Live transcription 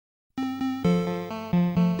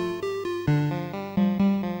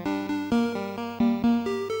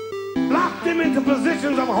into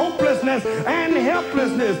positions of hopelessness and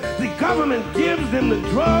helplessness. The government gives them the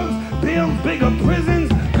drugs, builds bigger prisons,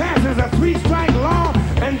 passes a 3-strike law,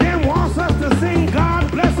 and then wants us to sing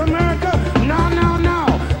God Bless America. No, no, no.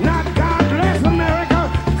 Not God Bless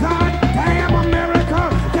America. God Damn America.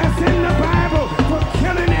 That's in the Bible for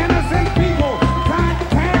killing innocent people. God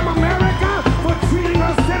Damn America for treating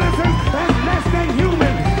us citizens as less than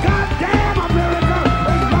human. God Damn America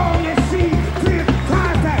as long as she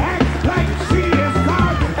tries to act like she is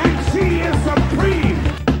God and she is supreme.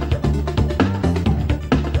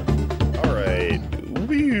 All right.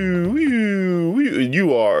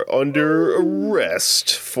 You are under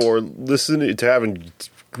arrest for listening to having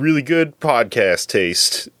really good podcast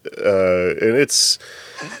taste, and it's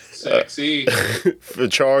sexy. a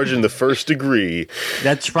charge in the first degree.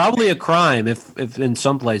 That's probably a crime if in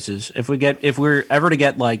some places if we're ever to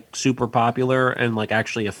get like super popular and like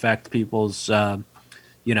actually affect people's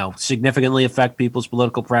significantly affect people's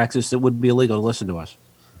political practice, it would be illegal to listen to us.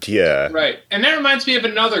 Yeah. Right. And that reminds me of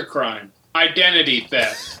another crime. Identity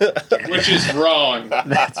theft, which is wrong.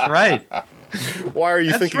 That's right. Why are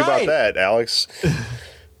you thinking about that, Alex?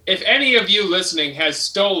 If any of you listening has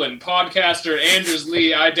stolen podcaster Anders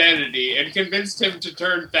Lee identity and convinced him to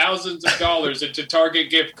turn thousands of dollars into Target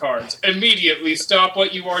gift cards, immediately stop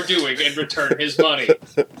what you are doing and return his money.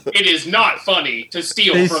 It is not funny to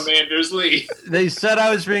steal from Anders Lee. They said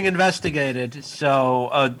I was being investigated, so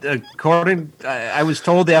I was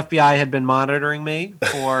told the FBI had been monitoring me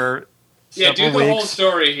for Yeah, do the weeks. whole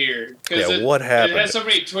story here. Yeah, what happened? It has so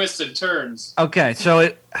many twists and turns. Okay,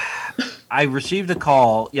 so I received a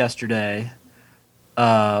call yesterday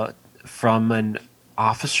from an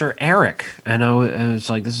Officer Eric, and I was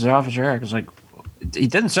like, "This is Officer Eric." I was like, he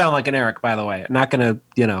didn't sound like an Eric, by the way. I'm not gonna,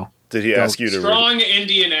 Did he ask you to? Strong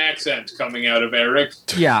Indian accent coming out of Eric.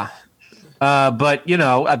 Yeah. But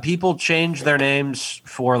people change their names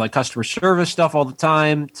for like customer service stuff all the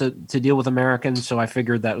time to deal with Americans. So I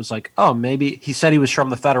figured that was like, oh, maybe he said he was from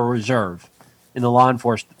the Federal Reserve in the law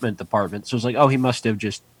enforcement department. So it was like, oh, he must have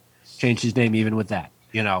just changed his name even with that,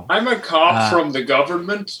 I'm a cop from the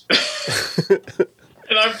government.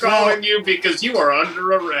 And I'm calling you because you are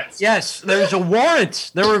under arrest. Yes, there's a warrant.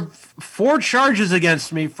 There were 4 charges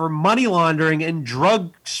against me for money laundering and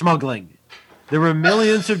drug smuggling. There were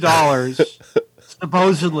millions of dollars,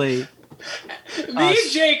 supposedly. Me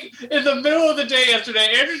and Jake, in the middle of the day yesterday,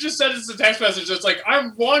 Andrew just sent us a text message that's like,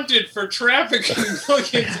 I'm wanted for trafficking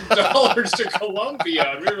millions of dollars to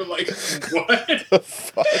Colombia. And we were like, what?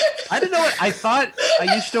 I didn't know what I thought.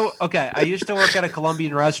 I used to work at a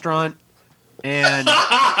Colombian restaurant, and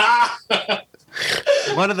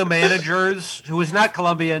one of the managers, who was not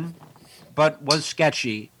Colombian, but was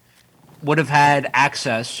sketchy, would have had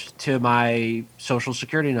access to my social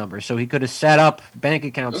security number, so he could have set up bank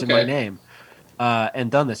accounts in my name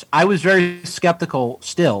and done this. I was very skeptical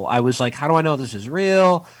still. I was like, how do I know this is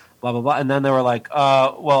real? Blah, blah, blah. And then they were like,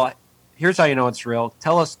 well, here's how you know it's real.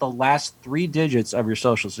 Tell us the last 3 digits of your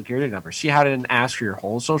social security number. See how I didn't ask for your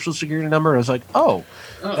whole social security number? I was like,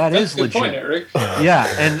 that is legit. Point, Eric. Yeah,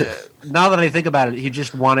 and now that I think about it, he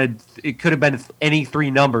just wanted, it could have been any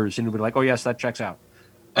 3 numbers, and he'd be like, oh, yes, that checks out.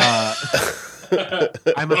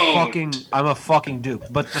 I'm a fucking dupe.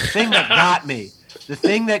 But the thing that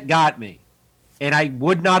got me, and I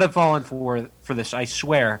would not have fallen for this, I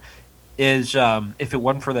swear, is if it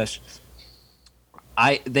wasn't for this,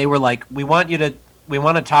 they were like, we want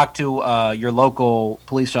to talk to your local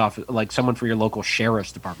police officer, like someone for your local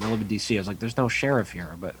sheriff's department. I live in DC. I was like, there's no sheriff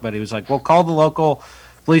here, but he was like, well, call the local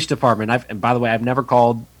police department. And by the way, I've never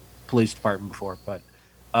called police department before, but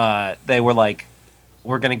they were like,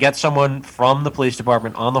 we're going to get someone from the police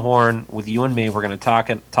department on the horn with you and me. We're going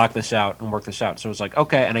to talk this out and work this out. So it was like,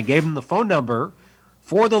 okay. And I gave him the phone number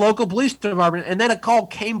for the local police department, and then a call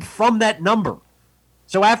came from that number.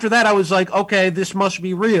 So after that, I was like, okay, this must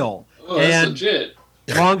be real. Oh, that's legit.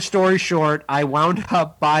 Long story short, I wound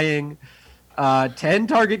up buying 10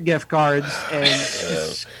 Target gift cards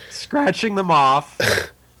and scratching them off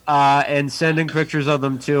and sending pictures of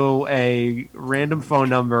them to a random phone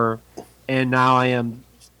number. And now I am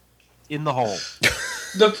in the hole.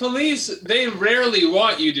 The police, they rarely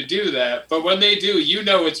want you to do that, but when they do,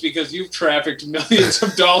 it's because you've trafficked millions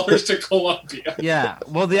of dollars to Colombia. Yeah.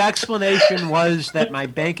 Well, the explanation was that my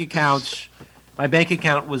bank account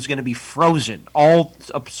was going to be frozen. All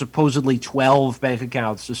supposedly 12 bank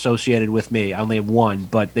accounts associated with me. I only have 1,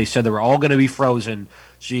 but they said they were all going to be frozen.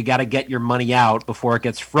 So you got to get your money out before it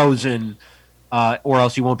gets frozen, or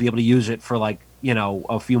else you won't be able to use it for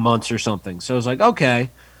a few months or something. So I was like, okay.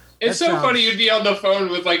 It's That so sounds- funny you'd be on the phone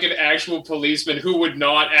with like an actual policeman who would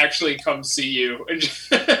not actually come see you and just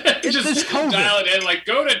this COVID. dial it in like,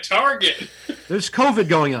 go to Target. There's COVID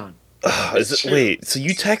going on. true. Wait, so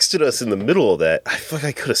you texted us in the middle of that? I feel like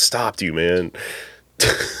I could have stopped you, man.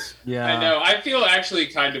 Yeah. I know. I feel actually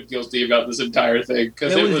kind of guilty about this entire thing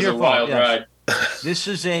because It it was was your a fault, wild yes. ride. This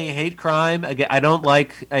is a hate crime. Again, I don't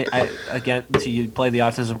like. Again, to you play the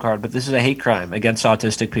autism card, but this is a hate crime against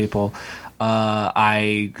autistic people.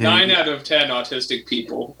 9 out of 10 autistic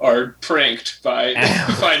people are pranked by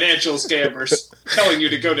financial scammers telling you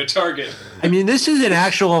to go to Target. I mean, this is an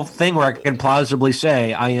actual thing where I can plausibly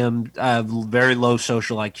say I am very low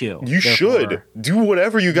social IQ. You should do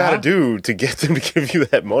whatever you got to do to get them to give you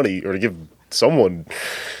that money, or to give someone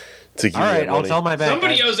to give All you right, that I'll money. tell my bank.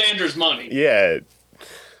 Somebody owes Andrews money. Yeah,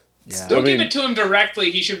 Yeah. Don't I mean- give it to him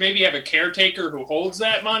directly. He should maybe have a caretaker who holds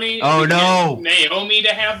that money. Oh, We no. get Naomi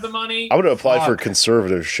to have the money. I'm gonna apply for Fuck.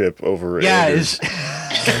 conservatorship over. Yeah, Anders.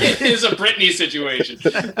 It is a Britney situation.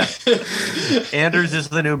 Anders is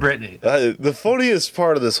the new Britney. The funniest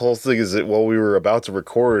part of this whole thing is that while we were about to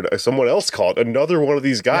record, someone else called. Another one of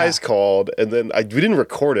these guys called, and then we didn't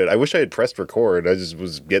record it. I wish I had pressed record. I just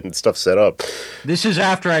was getting stuff set up. This is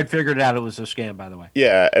after I'd figured out it was a scam, by the way.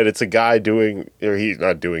 Yeah, and it's a guy doing, or he's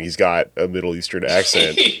not doing. He's got a Middle Eastern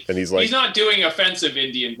accent, and he's like, He's not doing offensive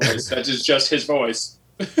Indian voice. That is just his voice.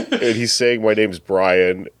 and he's saying, "My name's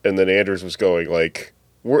Brian," and then Anders was going like,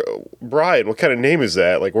 Brian, what kind of name is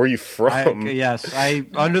that? Like, where are you from?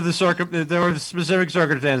 Under the there were specific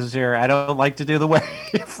circumstances here. I don't like to do the way.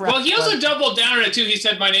 Well, he also doubled down on it too. He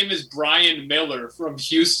said, "My name is Brian Miller from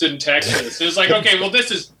Houston, Texas." It was like, okay, well,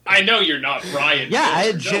 I know you're not Brian. Yeah, I Miller.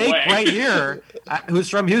 had No Jake way. right here, who's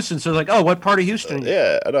from Houston. So like, oh, what part of Houston?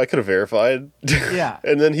 Yeah, I know, I could have verified. Yeah.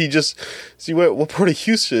 And then so he went, "What part of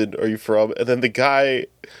Houston are you from?" And then the guy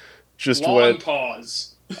just Long went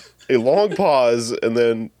pause. a long pause, and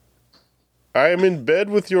then, "I am in bed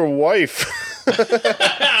with your wife."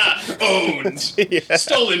 Owned. Yeah.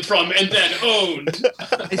 Stolen from and then owned.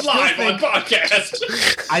 Live on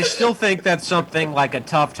podcast. I still think that's something like a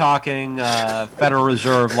tough talking Federal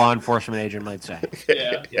Reserve law enforcement agent might say.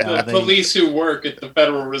 Yeah. Yeah, The police who work at the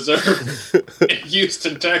Federal Reserve in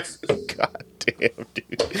Houston, Texas. God damn,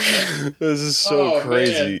 dude. This is so Oh,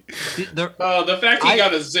 crazy. Oh, the fact he I-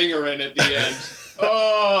 got a zinger in at the end.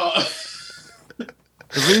 Oh.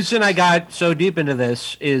 The reason I got so deep into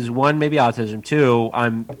this is one, maybe autism. Two,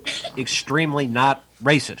 I'm extremely not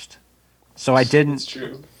racist, so I It's didn't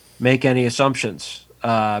true. make any assumptions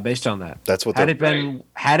based on that. That's what Had the-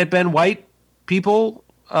 it been white people,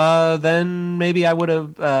 then maybe I would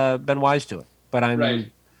have been wise to it. But I'm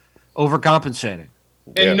Right. overcompensating.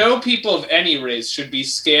 And Yeah. no people of any race should be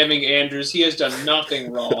scamming Anders. He has done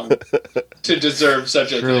nothing wrong to deserve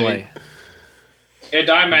such a Truly. thing. And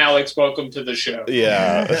I'm Alex. Welcome to the show.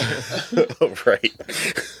 Yeah. Right.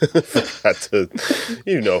 Forgot to.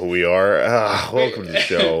 You know who we are. Welcome to the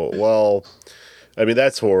show. Well, I mean,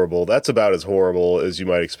 that's horrible. That's about as horrible as you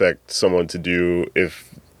might expect someone to do if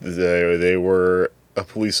they were a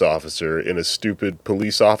police officer in a stupid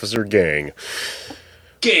police officer gang.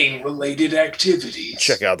 Gang-related activities.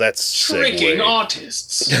 Check out that Tricking segue.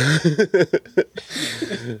 autists.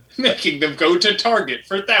 Making them go to Target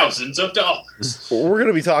for thousands of dollars. We're going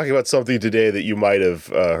to be talking about something today that you might have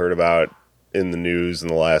heard about in the news in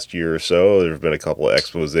the last year or so. There have been a couple of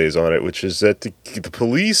exposés on it, which is that the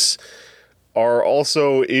police are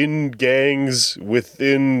also in gangs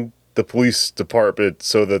within the police department,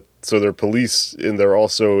 so they're police and they're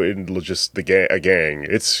also in just a gang.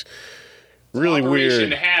 It's really Operation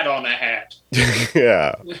weird. Hat on a hat.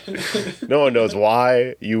 Yeah. No one knows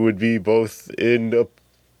why you would be both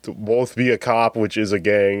be a cop, which is a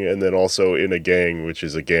gang, and then also in a gang, which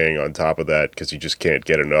is a gang on top of that, because you just can't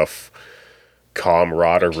get enough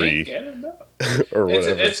camaraderie Can't get enough. or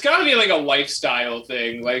whatever. It's got to be like a lifestyle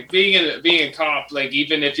thing. Like being a cop, like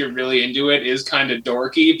even if you're really into it, is kind of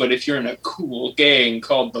dorky. But if you're in a cool gang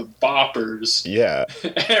called the Boppers, Yeah.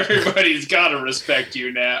 everybody's got to respect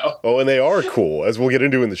you now. Oh, and they are cool, as we'll get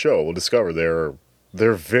into in the show. We'll discover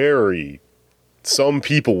they're very. Some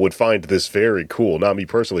people would find this very cool. Not me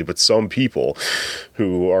personally, but some people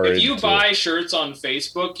who are. If you into- buy shirts on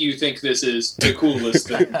Facebook, you think this is the coolest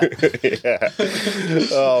thing. Yeah.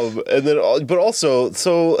 And then, but also,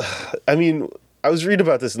 so, I mean, I was reading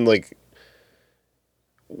about this, and like,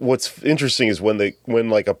 what's interesting is when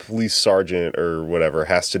like a police sergeant or whatever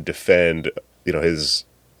has to defend, his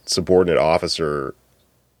subordinate officer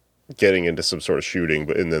getting into some sort of shooting,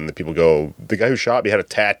 and then the people go, "The guy who shot me had a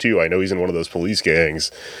tattoo. I know he's in one of those police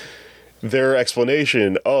gangs." Their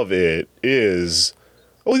explanation of it is,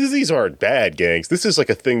 Oh, these aren't bad gangs. This is like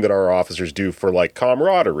a thing that our officers do for like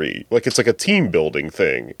camaraderie. Like it's like a team building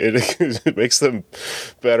thing. It makes them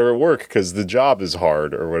better at work because the job is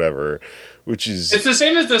hard or whatever. Which is It's the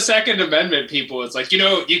same as the Second Amendment people. It's like,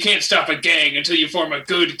 you can't stop a gang until you form a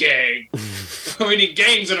good gang. We need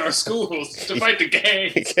gangs in our schools to fight the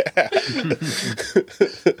gangs. Yeah.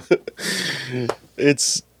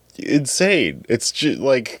 It's insane. It's just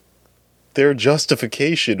like their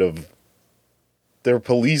justification of their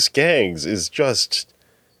police gangs is just,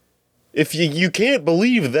 if you can't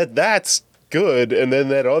believe that that's good, and then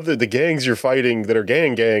the gangs you're fighting that are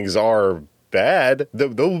gangs are bad,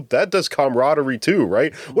 that does camaraderie too,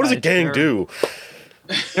 right? What does a gang do?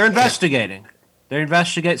 They're investigating.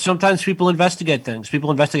 Sometimes people investigate things.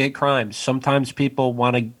 People investigate crimes. Sometimes people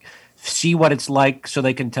want to see what it's like so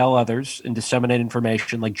they can tell others and disseminate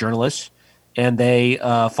information, like journalists, and they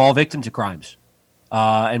fall victim to crimes.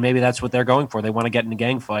 And maybe that's what they're going for. They want to get in a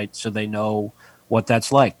gang fight so they know what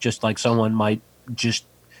that's like. Just like someone might just,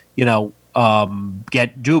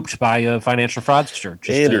 get duped by a financial fraudster.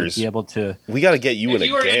 Just Anders, to be able to. We got to get you in a If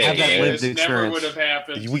you were in a gang. gang, lived this never experience. would have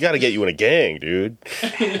happened. We got to get you in a gang, dude.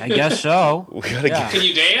 I guess so. We got to Yeah. Can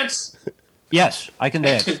you dance? Yes, I can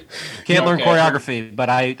dance. Can't learn Okay. choreography, but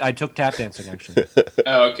I took tap dancing actually.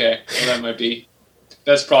 Oh, okay. Well, that might be.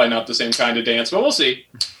 That's probably not the same kind of dance, but we'll see.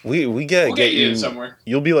 we We'll get get you you in somewhere.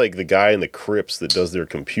 You'll be like the guy in the Crips that does their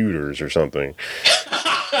computers or something.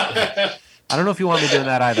 I don't know if you want me doing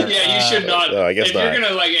that either. Yeah, you should not. I guess if not. you're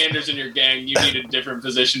gonna like Anders in your gang, you need a different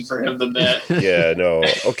position for him than that. Yeah, no.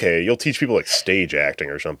 Okay, you'll teach people like stage acting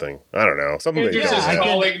or something. I don't know. Something that Anders doesn't is I have-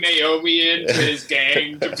 can- calling Naomi into his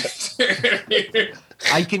gang.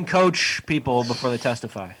 I can coach people before they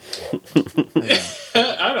testify.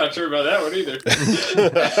 I'm not sure about that one either.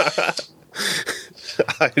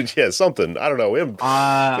 Yeah, something. I don't know. We have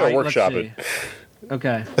gotta workshop let's it. see.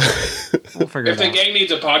 Okay, we'll figure If it the out. gang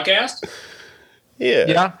needs a podcast,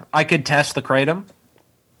 Yeah, I could test the kratom.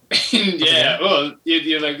 yeah. Well,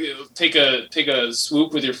 you like take a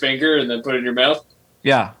swoop with your finger and then put it in your mouth.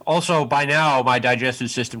 Yeah. Also, by now, my digestive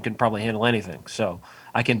system can probably handle anything, so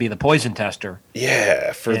I can be the poison tester.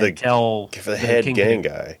 Yeah, for and the tell head kingpin. gang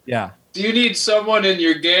guy. Yeah. Do you need someone in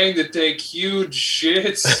your gang to take huge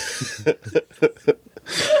shits?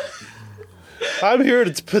 I'm here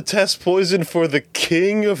to test poison for the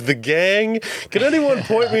king of the gang. Can anyone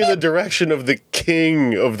point me in the direction of the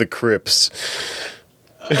king of the Crips?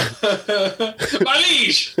 My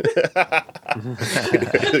liege! The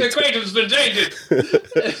kratom's been tainted.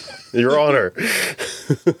 Your Honor.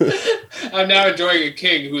 I'm now enjoying a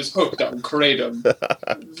king who's hooked on kratom.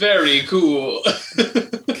 Very cool.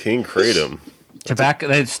 King Kratom. Tobacco.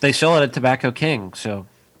 They sell it at Tobacco King. So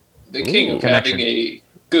The king of Connection. having a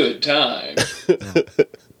good time.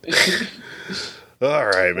 All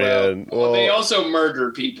right, man. Well, they also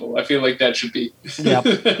murder people. I feel like that should be. Yep.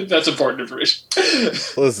 That's important information.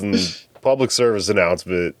 Listen, public service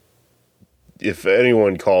announcement. If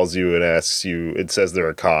anyone calls you and asks you, it says they're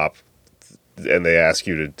a cop, and they ask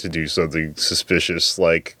you to do something suspicious,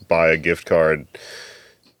 like buy a gift card,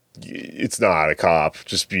 it's not a cop.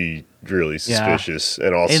 Just be really suspicious.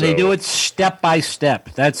 And also, and they do it step by step.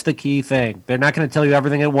 That's the key thing. They're not going to tell you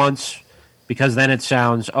everything at once because then it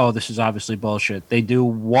sounds, oh, this is obviously bullshit. They do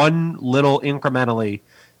one little incrementally.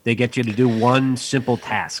 They get you to do one simple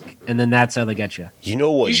task, and then that's how they get you. You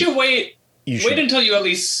know what? You should wait. You should- Wait until you at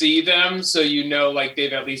least see them, so you know, like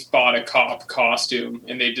they've at least bought a cop costume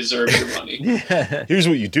and they deserve your money. Here's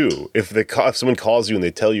what you do. If someone calls you and they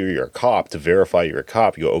tell you you're a cop, to verify you're a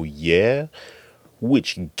cop, you go, oh, yeah?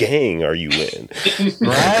 Which gang are you in?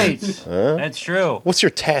 Right. That's true. What's your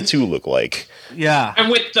tattoo look like? Yeah.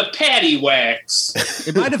 And with the patty wax.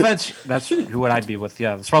 In my defense, that's who I'd be with.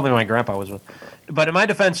 Yeah, that's probably who my grandpa was with. But in my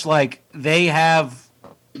defense, like he had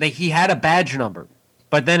a badge number,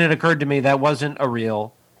 but then it occurred to me that wasn't a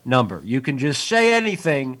real number. You can just say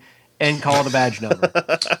anything and call it a badge number.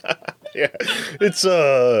 Yeah, it's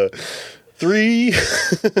 3.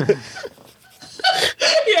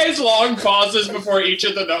 He has long pauses before each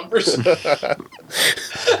of the numbers.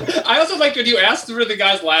 I also like when you asked for the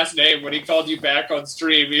guy's last name when he called you back on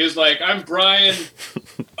stream. He was like, I'm Brian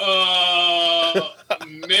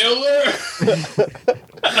Miller.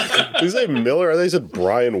 Did you say Miller? I think he said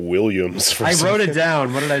Brian Williams. For I some- wrote it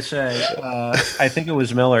down. What did I say? I think it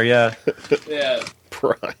was Miller. Yeah. Yeah.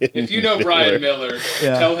 Brian. If you know Brian Miller,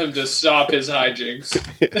 Yeah. tell him to stop his hijinks.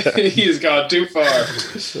 He's gone too far.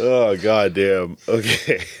 Oh goddamn.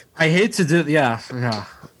 Okay. I hate to do. Yeah.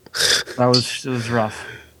 It was rough.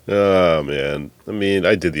 Oh, man. I mean,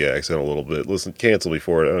 I did the accent a little bit. Listen, cancel me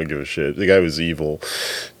for it. I don't give a shit. The guy was evil.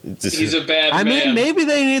 He's a bad I man. mean, maybe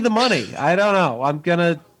they need the money. I don't know.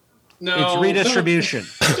 No, it's redistribution.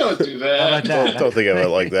 Don't do How about that. that? Don't think of it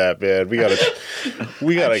like that, man. We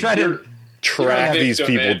gotta Try to- track You're a these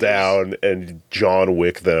victim, people Anders. down and John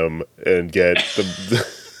Wick them and get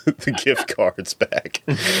the gift cards back.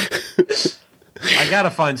 I gotta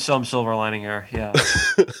find some silver lining here. Yeah,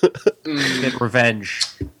 get revenge.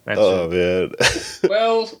 That's Oh it. man.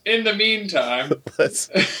 Well, in the meantime, let's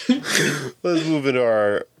move into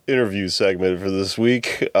our interview segment for this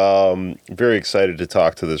week. Very excited to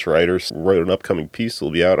talk to this writer. Wrote an upcoming piece that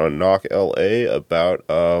will be out on Knock LA about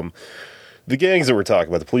the gangs that we're talking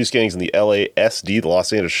about, the police gangs in the LASD, the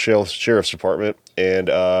Los Angeles Sheriff's Department, and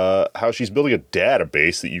how she's building a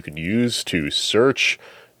database that you can use to search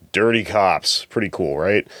dirty cops. Pretty cool,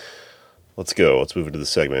 right? Let's go. Let's move into the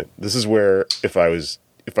segment. This is where if I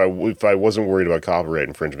wasn't worried about copyright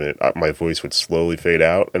infringement, my voice would slowly fade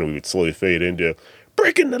out, and we would slowly fade into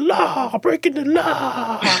breaking the law, breaking the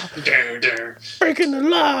law, breaking the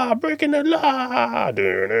law, breaking the law.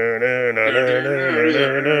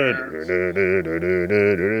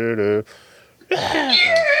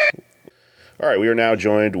 All right, we are now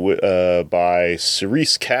joined by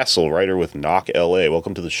Cerise Castle, writer with Knock LA.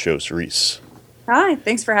 Welcome to the show, Cerise. Hi,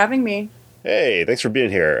 thanks for having me. Hey, thanks for being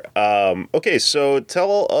here. Okay, so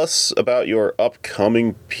tell us about your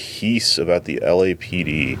upcoming piece about the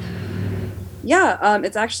LAPD. Yeah,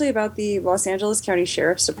 it's actually about the Los Angeles County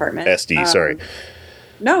Sheriff's Department. SD, sorry.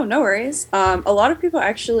 No worries. A lot of people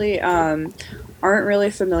actually aren't really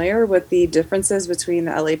familiar with the differences between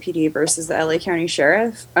the LAPD versus the LA County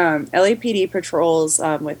Sheriff. LAPD patrols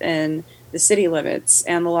within the city limits,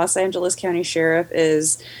 and the Los Angeles County Sheriff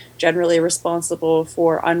is generally responsible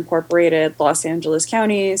for unincorporated Los Angeles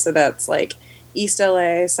County, so that's like East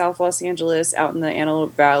LA, South Los Angeles, out in the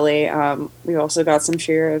Antelope Valley. We've also got some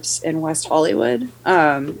sheriffs in West Hollywood,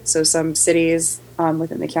 so some cities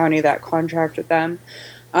within the county that contract with them.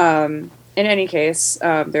 In any case,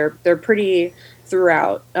 they're pretty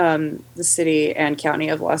throughout the city and county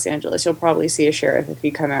of Los Angeles. You'll probably see a sheriff if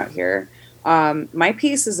you come out here. My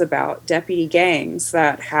piece is about deputy gangs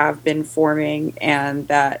that have been forming and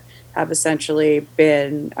that have essentially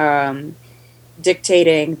been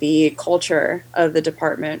dictating the culture of the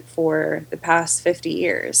department for the past 50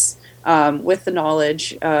 years, with the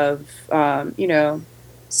knowledge of,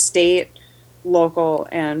 state, local,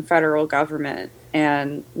 and federal government,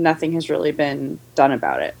 and nothing has really been done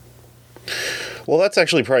about it. Well, that's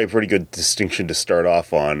actually probably a pretty good distinction to start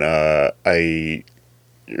off on. I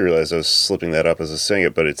realized I was slipping that up as I was saying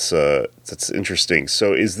it, but it's interesting.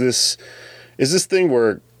 So is this thing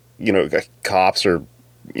where, cops are,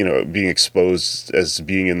 being exposed as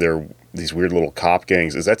being in these weird little cop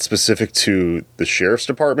gangs, is that specific to the sheriff's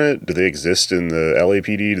department? Do they exist in the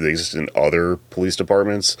LAPD? Do they exist in other police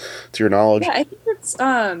departments, to your knowledge? Yeah,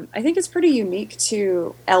 I think it's pretty unique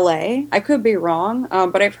to LA. I could be wrong,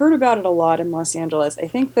 but I've heard about it a lot in Los Angeles. I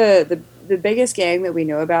think the biggest gang that we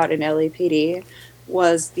know about in LAPD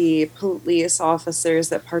was the police officers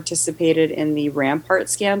that participated in the Rampart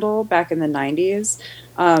scandal back in the 90s.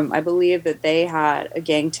 I believe that they had a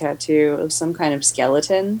gang tattoo of some kind of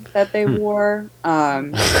skeleton that they wore.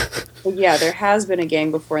 But yeah, there has been a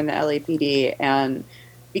gang before in the LAPD, and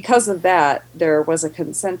because of that, there was a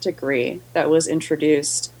consent decree that was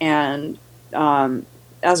introduced, and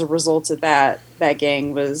as a result of that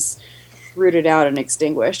gang was rooted out and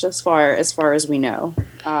extinguished, as far as we know.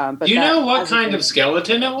 But do you know what kind of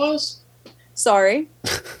skeleton it was? Sorry?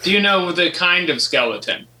 Do you know the kind of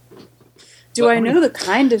skeleton? Do I know the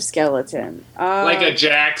kind of skeleton? Like a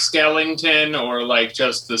Jack Skellington, or like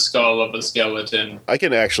just the skull of a skeleton? I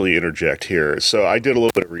can actually interject here. So I did a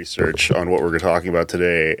little bit of research on what we're talking about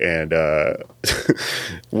today, and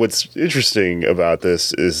what's interesting about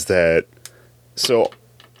this is that,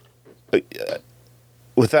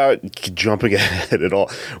 without jumping ahead at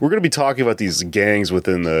all, we're going to be talking about these gangs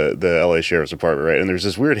within the LA Sheriff's Department, right? And there's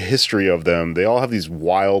this weird history of them. They all have these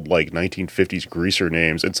wild, 1950s greaser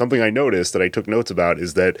names. And something I noticed that I took notes about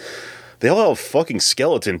is that they all have fucking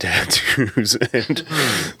skeleton tattoos. And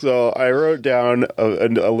so I wrote down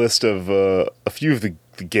a list of a few of the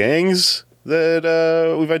gangs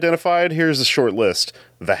that we've identified. Here's a short list.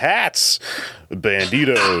 The Hats,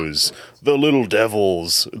 Banditos, the Little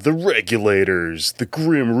Devils, the Regulators, the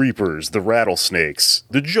Grim Reapers, the Rattlesnakes,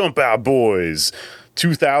 the Jump Out Boys,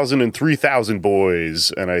 2,000 and 3,000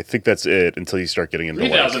 Boys, and I think that's it until you start getting into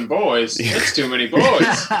 3,000 boys? That's too many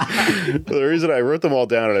boys. The reason I wrote them all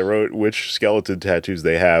down and I wrote which skeleton tattoos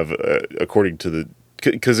they have according to the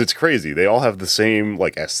because it's crazy. They all have the same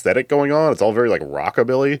like aesthetic going on. It's all very like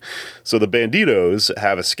rockabilly. So the Banditos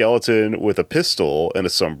have a skeleton with a pistol and a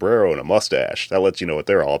sombrero and a mustache. That lets you know what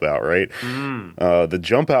they're all about, right? The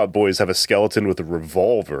Jump Out Boys have a skeleton with a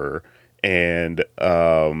revolver. And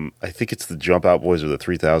I think it's the Jump Out Boys or the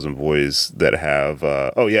 3000 Boys that have.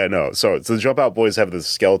 So the Jump Out Boys have the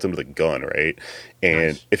skeleton with a gun, right?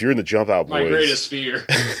 And if you're in the Jump Out Boys, My greatest fear.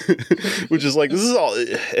 which is like, this is all.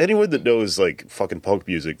 Anyone that knows like fucking punk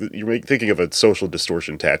music, you're thinking of a Social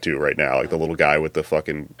Distortion tattoo right now, like the little guy with the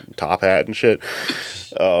fucking top hat and shit.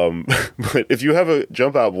 But if you have a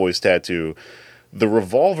Jump Out Boys tattoo, the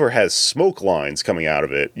revolver has smoke lines coming out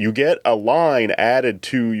of it. You get a line added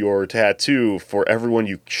to your tattoo for everyone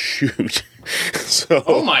you shoot. So,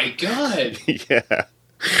 oh my god! Yeah.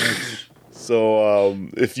 So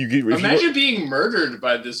if you get imagine being murdered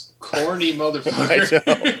by this corny motherfucker.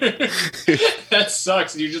 That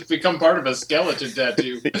sucks. You just become part of a skeleton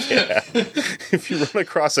tattoo. Yeah. If you run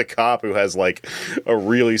across a cop who has like a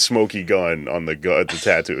really smoky gun on the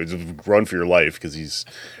tattoo, just run for your life because he's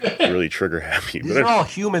really trigger happy. These are all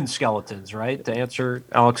human skeletons, right? To answer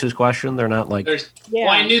Alex's question, they're not like. Well,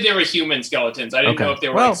 I knew they were human skeletons. I didn't know if they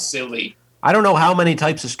were like silly. I don't know how many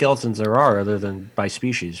types of skeletons there are, other than by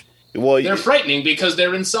species. Well, they're frightening because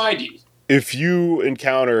they're inside you. If you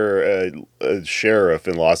encounter a sheriff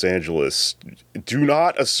in Los Angeles, do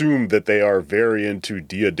not assume that they are very into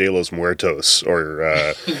Dia de los Muertos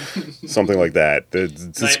or something like that.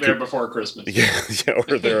 Nightmare Before Christmas. Yeah,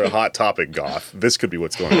 or they're a Hot Topic goth. This could be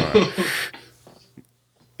what's going on.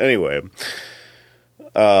 Anyway,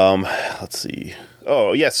 let's see.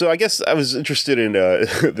 Oh, yeah, so I guess I was interested in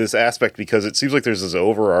this aspect because it seems like there's this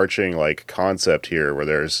overarching like concept here where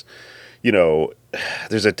there's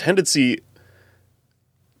a tendency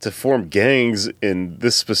to form gangs in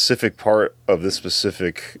this specific part of this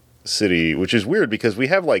specific city, which is weird because we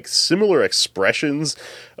have like similar expressions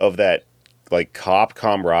of that like cop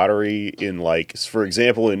camaraderie in like, for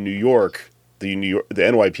example, in New York, the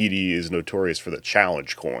NYPD is notorious for the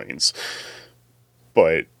challenge coins,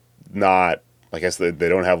 but not. I guess they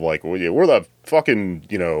don't have like, we're the fucking,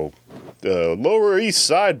 the Lower East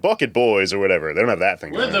Side Bucket Boys or whatever. They don't have that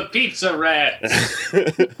thing. We're the pizza rats.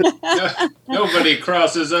 Nobody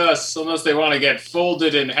crosses us unless they want to get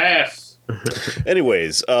folded in half.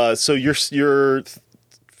 Anyways, so you're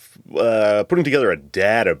putting together a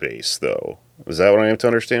database, though. Is that what I have to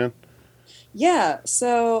understand? Yeah,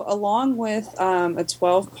 so along with a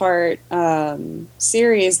 12-part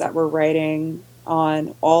series that we're writing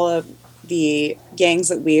on all of the gangs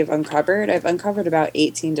that we've uncovered, I've uncovered about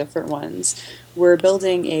 18 different ones. We're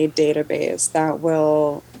building a database that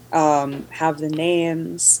will have the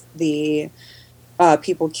names, the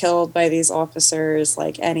people killed by these officers,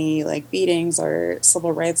 like any like beatings or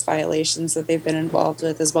civil rights violations that they've been involved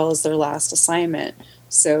with, as well as their last assignment.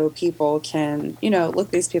 So people can,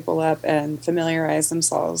 look these people up and familiarize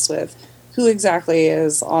themselves with who exactly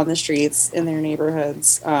is on the streets in their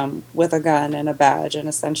neighborhoods with a gun and a badge and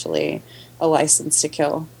essentially a license to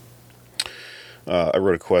kill. I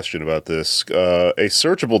wrote a question about this. A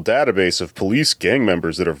searchable database of police gang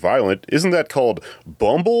members that are violent. Isn't that called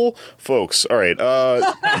Bumble? Folks, all right.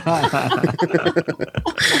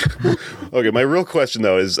 Okay, my real question,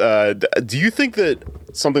 though, is do you think that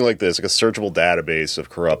something like this, like a searchable database of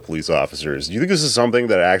corrupt police officers, do you think this is something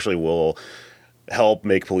that actually will help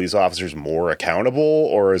make police officers more accountable,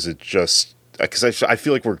 or is it just because I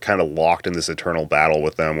feel like we're kind of locked in this eternal battle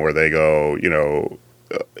with them where they go,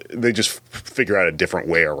 they just figure out a different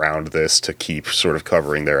way around this to keep sort of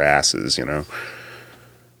covering their asses,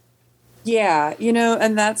 Yeah,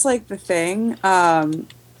 and that's like the thing that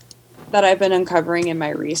I've been uncovering in my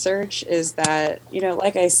research is that,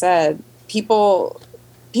 like I said, people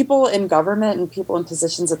in government and people in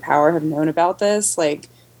positions of power have known about this, like,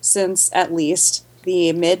 since at least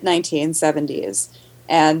the mid-1970s,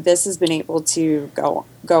 and this has been able to go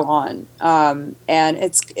on. And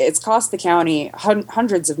it's cost the county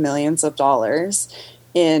hundreds of millions of dollars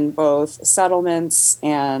in both settlements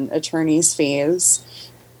and attorneys' fees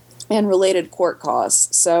and related court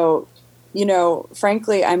costs. So,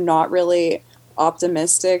 frankly, I'm not really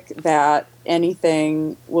optimistic that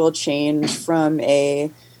anything will change from a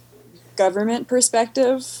government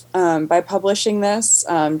perspective by publishing this,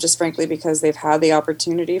 just frankly because they've had the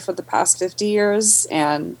opportunity for the past 50 years.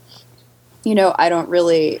 And, I don't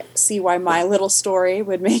really see why my little story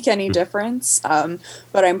would make any difference. But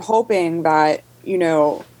I'm hoping that,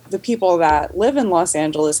 the people that live in Los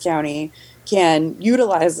Angeles County can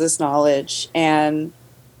utilize this knowledge and,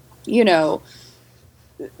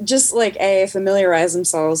 just like familiarize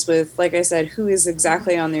themselves with, like I said, who is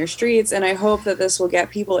exactly on their streets. And I hope that this will get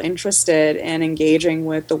people interested and engaging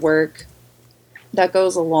with the work that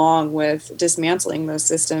goes along with dismantling those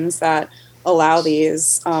systems that allow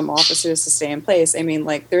these officers to stay in place. I mean,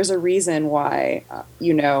 like, there's a reason why,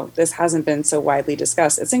 this hasn't been so widely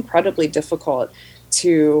discussed. It's incredibly difficult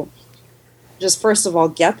to just, first of all,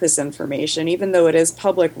 get this information. Even though it is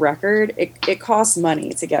public record, it costs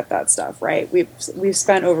money to get that stuff, right? We've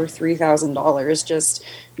spent over $3,000 just,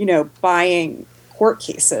 buying court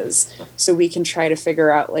cases so we can try to figure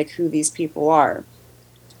out, like, who these people are.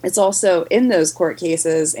 It's also in those court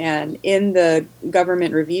cases and in the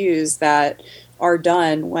government reviews that are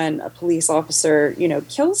done when a police officer,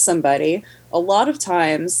 kills somebody. A lot of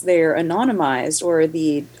times they're anonymized, or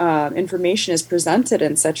the information is presented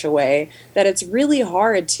in such a way that it's really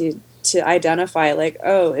hard to identify, like,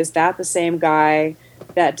 oh, is that the same guy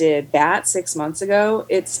that did that 6 months ago?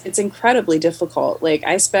 It's incredibly difficult. Like,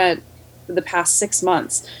 I spent the past 6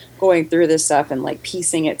 months going through this stuff and, like,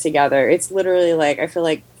 piecing it together. It's literally like, I feel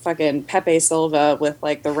like fucking Pepe Silva with,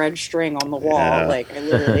 like, the red string on the wall. Yeah. Like, I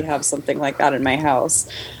literally have something like that in my house.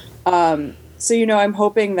 So, I'm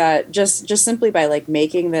hoping that just simply by, like,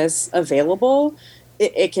 making this available,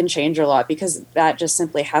 it can change a lot, because that just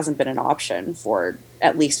simply hasn't been an option for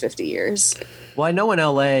at least 50 years. Well, I know in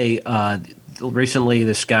LA, recently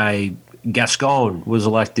this guy, Gascon, was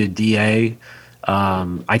elected DA.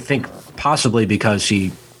 I think possibly because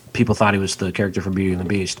people thought he was the character from Beauty and the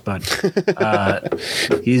Beast, but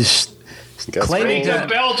he's claiming Ring the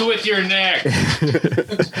belt with your neck.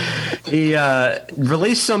 He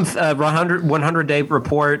released some 100-day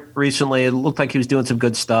report recently. It looked like he was doing some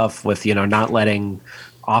good stuff with, not letting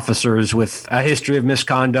officers with a history of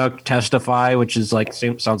misconduct testify, which is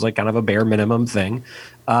sounds like kind of a bare minimum thing.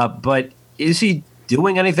 But is he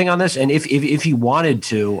doing anything on this? And if he wanted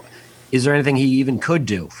to, is there anything he even could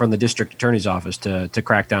do from the district attorney's office to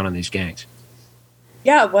crack down on these gangs?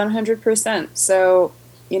 Yeah, 100%. So,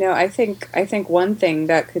 I think one thing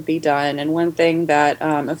that could be done, and one thing that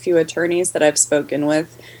a few attorneys that I've spoken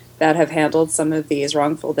with that have handled some of these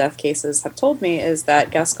wrongful death cases have told me, is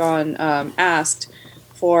that Gascon asked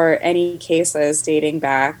for any cases dating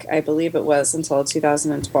back, I believe it was until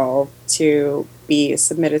 2012, to be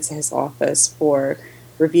submitted to his office for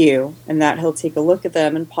review, and that he'll take a look at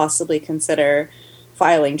them and possibly consider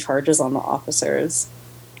filing charges on the officers.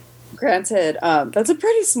 Granted, that's a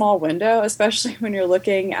pretty small window, especially when you're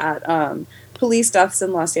looking at police deaths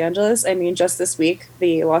in Los Angeles. I mean, just this week,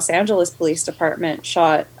 the Los Angeles Police Department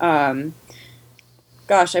shot, I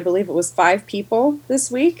believe it was 5 people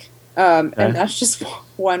this week. And that's just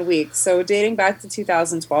 1 week. So dating back to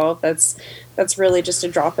 2012, that's really just a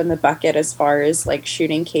drop in the bucket as far as, like,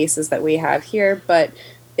 shooting cases that we have here. But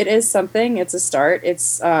it is something. It's a start.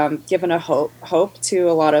 It's given a hope to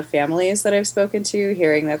a lot of families that I've spoken to,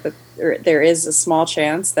 hearing that there is a small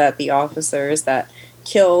chance that the officers that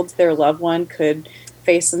killed their loved one could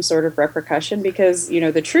face some sort of repercussion. Because,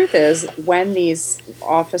 the truth is, when these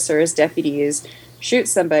officers, deputies, shoot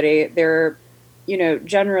somebody, they're,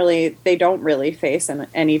 generally they don't really face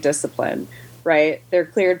any discipline, right? They're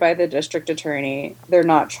cleared by the district attorney. They're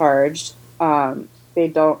not charged. They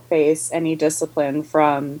don't face any discipline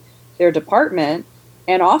from their department,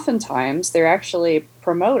 and oftentimes they're actually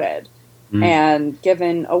promoted and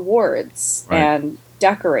given awards and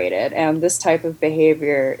decorated, and this type of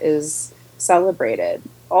behavior is celebrated.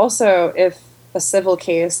 Also, if a civil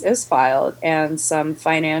case is filed and some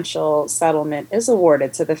financial settlement is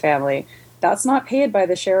awarded to the family, that's not paid by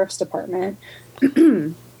the sheriff's department.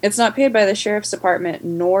 It's not paid by the sheriff's department,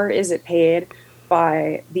 nor is it paid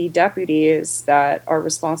by the deputies that are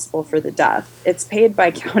responsible for the death. It's paid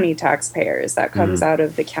by county taxpayers. That comes out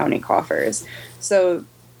of the county coffers. So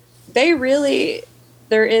there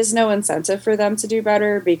is no incentive for them to do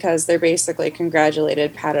better, because they're basically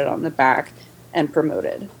congratulated, patted on the back, and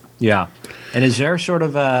promoted. Yeah. And is there sort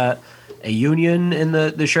of a union in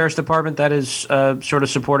the sheriff's department that is sort of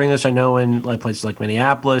supporting this? I know in places like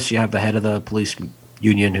Minneapolis, you have the head of the police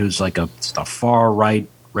union who's like a far right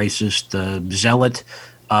racist zealot.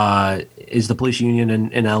 Is the police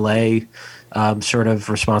union in LA sort of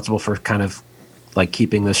responsible for kind of like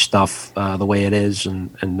keeping this stuff the way it is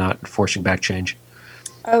and not forcing back change?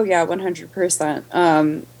 Oh yeah,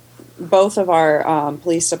 100%. Both of our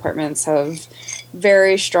police departments have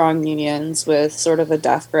very strong unions with sort of a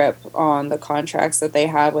death grip on the contracts that they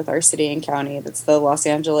have with our city and county. That's the Los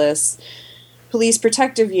Angeles Police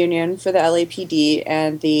Protective Union for the LAPD,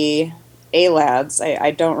 and the ALADS.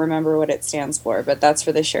 I don't remember what it stands for, but that's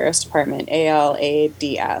for the Sheriff's Department,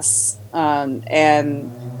 ALADS.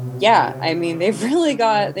 And yeah, I mean, they've really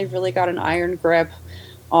got an iron grip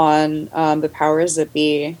on the powers that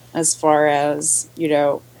be as far as, you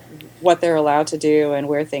know, what they're allowed to do and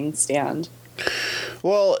where things stand.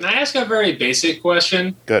 Well, Can I ask a very basic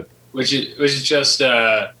question? good. Which is just,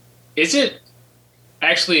 is it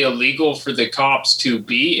actually illegal for the cops to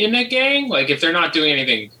be in a gang? Like, if they're not doing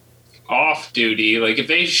anything off duty, like if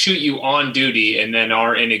they shoot you on duty and then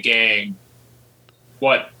are in a gang,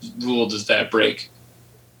 what rule does that break?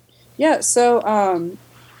 Yeah, so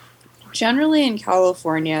generally in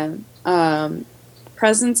California,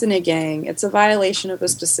 presence in a gang, it's a violation of a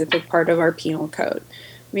specific part of our penal code.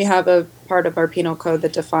 We have a part of our penal code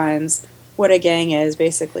that defines what a gang is.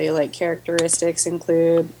 Basically, like characteristics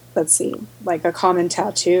include, let's see, like a common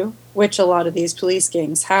tattoo, which a lot of these police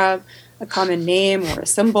gangs have, a common name or a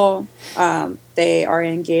symbol. They are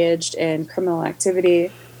engaged in criminal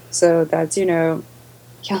activity. So that's, you know,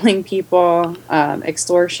 killing people.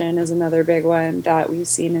 Extortion is another big one that we've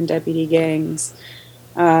seen in deputy gangs.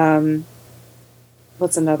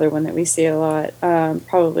 What's another one that we see a lot?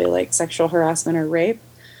 Probably like sexual harassment or rape.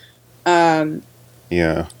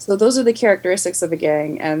 Yeah. So those are the characteristics of a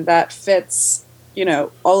gang, and that fits, you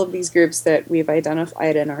know, all of these groups that we've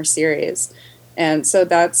identified in our series. And so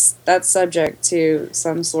that's subject to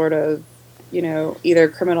some sort of, you know, either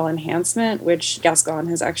criminal enhancement, which Gascon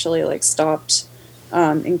has actually like stopped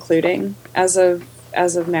including as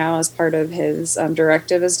of now as part of his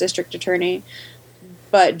directive as district attorney.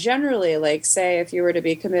 But generally, like, say if you were to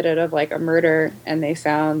be committed of like a murder and they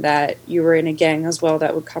found that you were in a gang as well,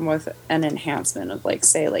 that would come with an enhancement of like,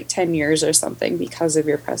 say, like 10 years or something because of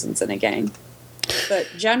your presence in a gang. But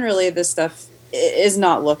generally, this stuff is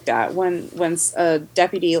not looked at. When a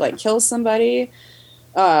deputy like kills somebody,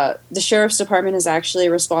 the sheriff's department is actually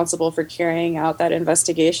responsible for carrying out that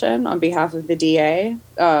investigation on behalf of the DA.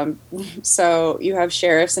 So you have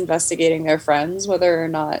sheriffs investigating their friends whether or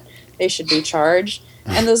not they should be charged.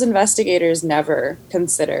 And those investigators never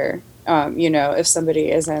consider, you know, if somebody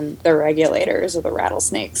is in the regulators or the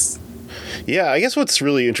rattlesnakes. Yeah, I guess what's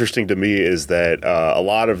really interesting to me is that a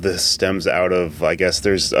lot of this stems out of, I guess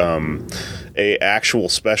there's a actual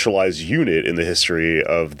specialized unit in the history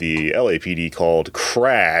of the LAPD called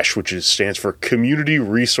CRASH, which stands for Community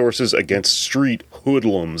Resources Against Street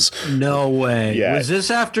Hoodlums. No way. Yeah. Was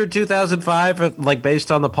this after 2005, like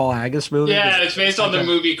based on the Paul Haggis movie? Yeah, it's based on the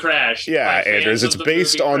movie Crash. Yeah, By fans Anders, it's of the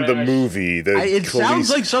based movie on the Crash. movie. It sounds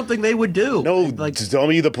like something they would do. No, like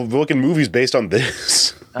dummy, the fucking movie's based on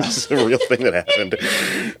this. This is a real thing that happened.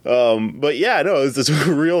 But yeah, no, it's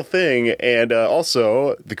a real thing. And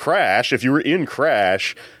also, the Crash, if you were in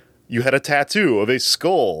Crash, you had a tattoo of a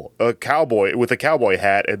skull, a cowboy with a cowboy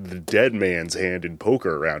hat, and the dead man's hand in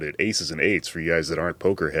poker around it. Aces and eights for you guys that aren't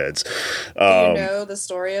poker heads. Do you know the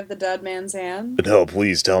story of the dead man's hand? No,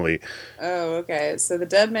 please tell me. Oh, okay. So the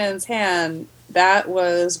dead man's hand, that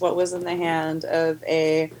was what was in the hand of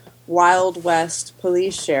a Wild West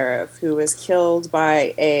police sheriff who was killed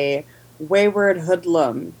by a wayward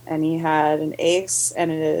hoodlum, and he had an ace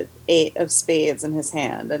and an 8 of spades in his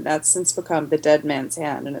hand, and that's since become the dead man's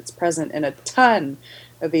hand, and it's present in a ton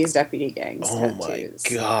of these deputy gangs. Oh tattoos.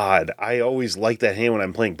 My god! I always like that hand when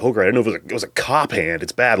I'm playing poker. I didn't know if it was a cop hand.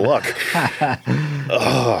 It's bad luck.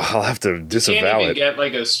 I'll have to disavow you can't even it. Get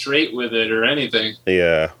like a straight with it or anything.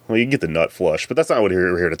 Yeah, well, you can get the nut flush, but that's not what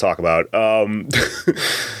we're here to talk about.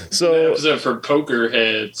 So An episode for poker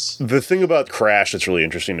heads. The thing about Crash that's really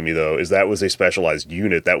interesting to me, though, is that was a specialized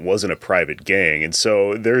unit that wasn't a private gang, and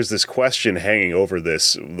so there's this question hanging over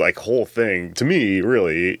this like whole thing. To me,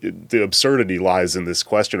 really, the absurdity lies in this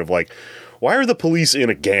question of like, why are the police in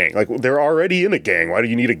a gang? Like, they're already in a gang. Why do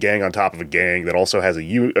you need a gang on top of a gang that also has a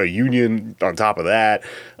union on top of that?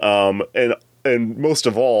 And most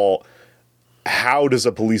of all, how does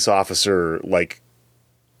a police officer like?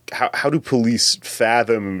 How do police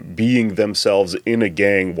fathom being themselves in a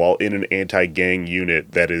gang while in an anti-gang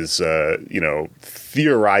unit that is,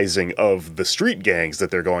 theorizing of the street gangs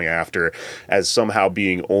that they're going after as somehow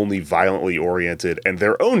being only violently oriented, and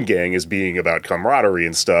their own gang is being about camaraderie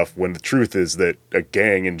and stuff, when the truth is that a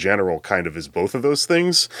gang in general kind of is both of those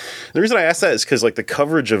things? The reason I ask that is because, like, the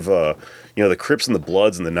coverage of, the Crips and the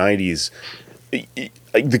Bloods in the 90s,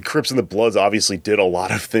 the Crips and the Bloods obviously did a lot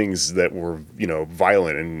of things that were,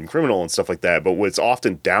 violent and criminal and stuff like that, but what's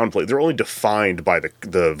often downplayed, they're only defined by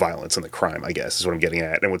the violence and the crime, I guess, is what I'm getting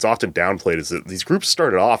at. And what's often downplayed is that these groups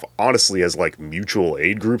started off, honestly, as, like, mutual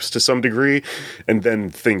aid groups to some degree, and then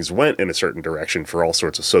things went in a certain direction for all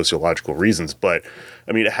sorts of sociological reasons. But,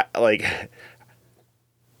 I mean,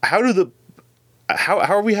 how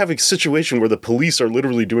are we having a situation where the police are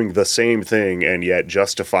literally doing the same thing and yet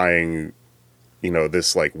justifying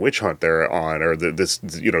this like witch hunt they're on, or this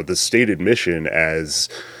stated mission as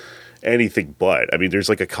anything but. I mean, there's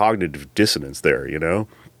like a cognitive dissonance there,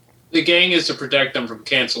 The gang is to protect them from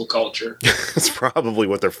cancel culture. That's probably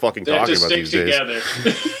what they're fucking They have talking to about stick these days. together.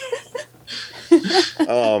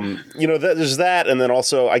 There's that, and then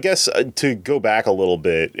also, I guess, to go back a little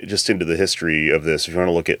bit just into the history of this, if you want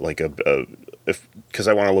to look at like because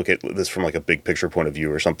I want to look at this from like a big picture point of view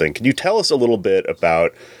or something, can you tell us a little bit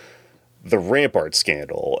about the Rampart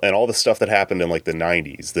scandal and all the stuff that happened in like the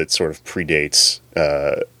 90s that sort of predates,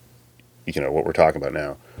 what we're talking about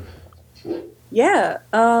now? Yeah.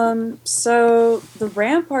 So the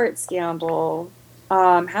Rampart scandal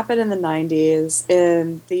happened in the 90s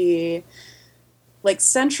in the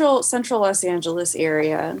central Los Angeles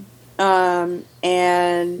area,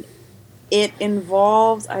 and it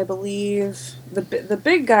involved, I believe, the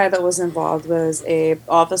big guy that was involved was a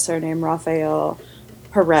officer named Rafael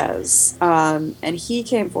Perez, and he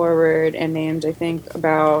came forward and named, I think,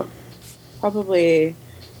 about probably,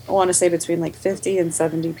 I want to say between like 50 and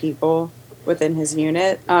 70 people within his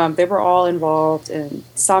unit. They were all involved in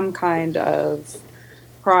some kind of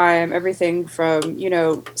crime, everything from,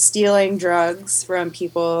 stealing drugs from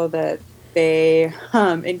people that they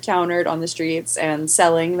encountered on the streets and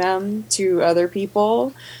selling them to other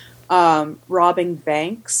people. Robbing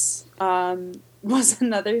banks was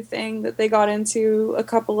another thing that they got into a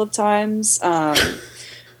couple of times.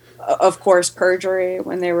 Of course, perjury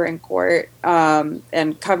when they were in court,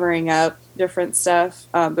 and covering up different stuff.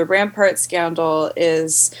 The Rampart scandal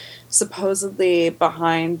is supposedly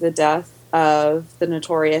behind the death of the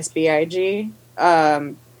Notorious B.I.G.,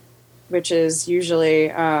 which is usually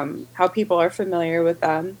how people are familiar with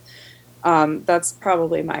them. That's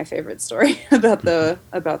probably my favorite story about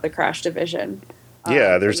the Crash Division.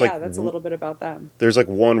 That's a little bit about them. There's like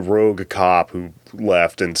one rogue cop who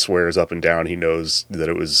left and swears up and down he knows that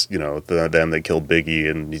it was them that killed Biggie,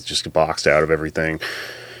 and he's just boxed out of everything.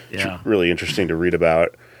 Yeah, really interesting to read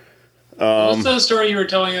about. What's the story you were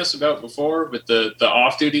telling us about before with the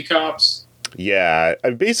off-duty cops? Yeah,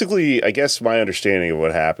 I guess my understanding of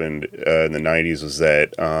what happened in the 90s was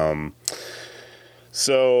that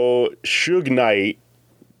so Suge Knight,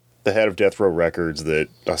 the head of Death Row Records that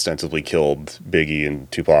ostensibly killed Biggie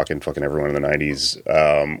and Tupac and fucking everyone in the 90s,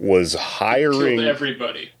 was hiring... Killed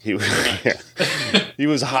everybody. He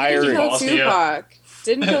was hiring... Didn't kill Tupac.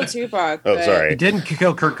 Didn't kill Tupac. Oh, sorry. He didn't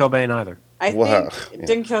kill Kurt Cobain either. I think it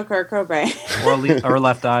didn't kill Kurt Cobain. or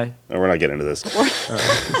Left Eye. No, we're not getting into this.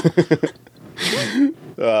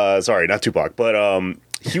 Sorry, not Tupac, but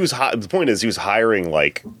he was. The point is, he was hiring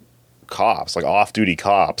like cops, like off-duty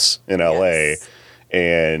cops in LA, Yes.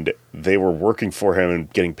 and they were working for him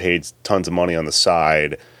and getting paid tons of money on the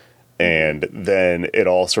side. And then it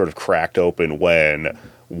all sort of cracked open when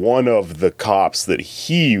one of the cops that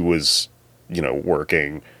he was,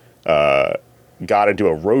 working, got into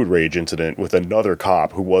a road rage incident with another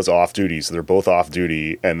cop who was off duty. So they're both off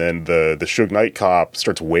duty. And then the Suge Knight cop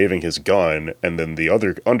starts waving his gun. And then the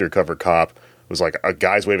other undercover cop was like, a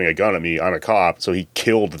guy's waving a gun at me. I'm a cop. So he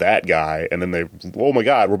killed that guy. And then oh my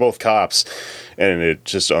God, we're both cops. And it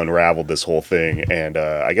just unraveled this whole thing. And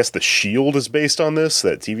I guess The Shield is based on this,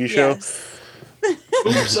 that TV show. Yes.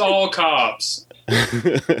 Oops, all cops.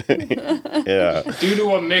 Yeah. Due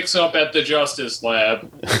to a mix-up at the Justice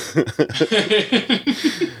Lab.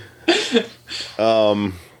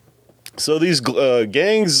 So these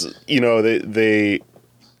gangs, they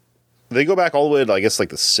go back all the way to, I guess, like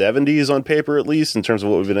the 70s on paper, at least, in terms of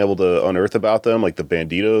what we've been able to unearth about them. Like the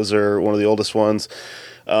Banditos are one of the oldest ones.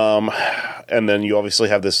 And then you obviously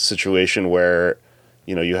have this situation where,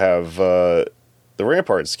 you have the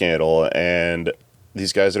Rampart scandal and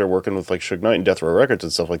these guys that are working with like Suge Knight and Death Row Records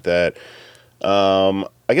and stuff like that. I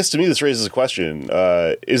guess to me this raises a question: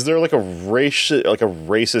 is there like a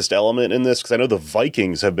racist element in this? Because I know the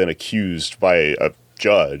Vikings have been accused by a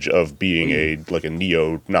judge of being a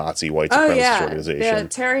neo-Nazi white supremacist organization. Yeah,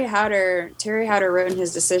 Terry Hatter wrote in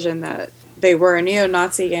his decision that they were a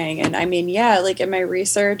neo-Nazi gang, and I mean, in my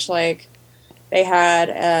research, they had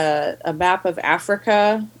a map of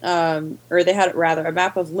Africa, or they had rather a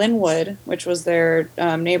map of Linwood, which was their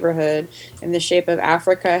neighborhood, in the shape of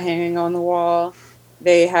Africa hanging on the wall.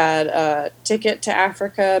 They had a ticket to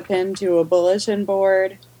Africa pinned to a bulletin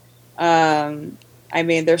board.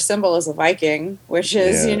 Their symbol is a Viking, which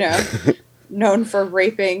is, known for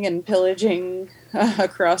raping and pillaging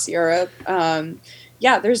across Europe.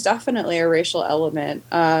 There's definitely a racial element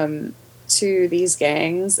to these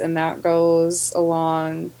gangs, and that goes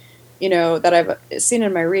along, that I've seen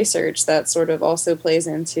in my research that sort of also plays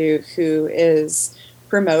into who is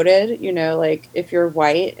promoted, you know, like if you're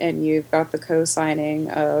white and you've got the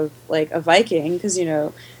co-signing of like a Viking, because, you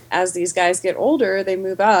know, as these guys get older, they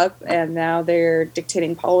move up and now they're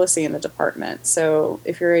dictating policy in the department. So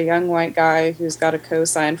if you're a young white guy who's got a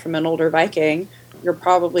co-sign from an older Viking, you're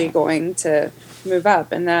probably going to move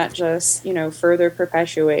up. And that just, you know, further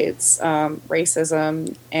perpetuates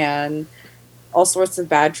racism and all sorts of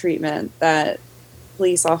bad treatment that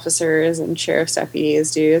police officers and sheriff's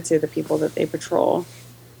deputies do to the people that they patrol.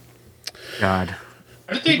 God.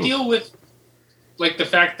 How do they deal with, like, the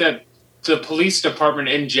fact that the police department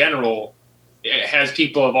in general has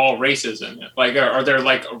people of all races in it? Like, are there,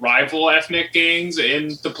 like, rival ethnic gangs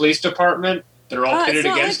in the police department that are all pitted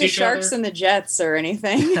against each other? It's not like the Sharks and the Jets or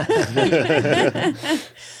anything.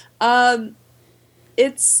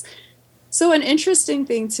 It's... So an interesting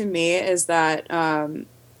thing to me is that,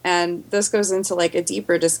 and this goes into like a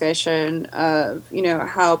deeper discussion of, you know,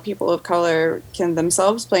 how people of color can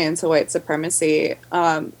themselves play into white supremacy.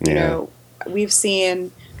 You know, we've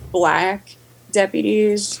seen black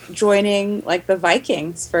deputies joining like the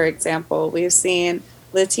Vikings, for example. We've seen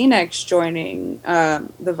Latinx joining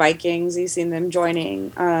the Vikings. You've seen them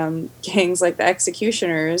joining gangs like the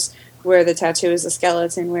Executioners, where the tattoo is a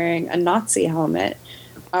skeleton wearing a Nazi helmet.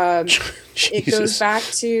 It goes back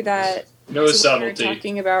to that subtlety we were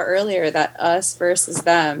talking about earlier, that us versus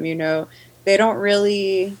them. You know, they don't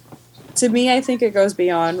really, to me, I think it goes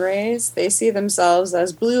beyond race. They see themselves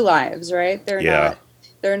as blue lives, right? They're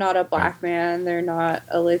not a black man, they're not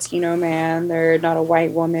a Latino man, they're not a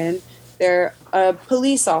white woman, they're a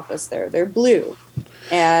police officer, they're blue,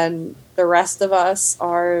 and the rest of us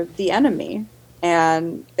are the enemy,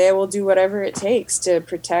 and they will do whatever it takes to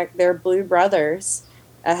protect their blue brothers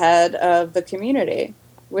ahead of the community,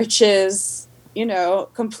 which is, you know,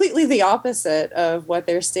 completely the opposite of what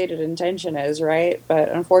their stated intention is, right? But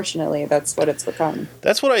unfortunately, that's what it's become.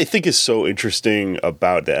 That's what I think is so interesting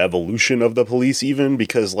about the evolution of the police, even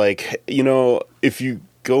because, like, you know, if you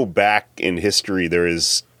go back in history, there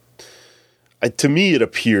is, to me, it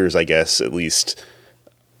appears, I guess, at least,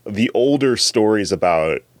 the older stories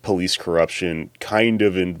about police corruption kind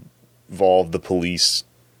of involve the police,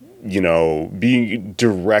 you know, being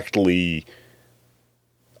directly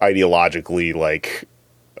ideologically, like,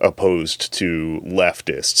 opposed to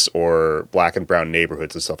leftists or black and brown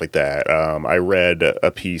neighborhoods and stuff like that. I read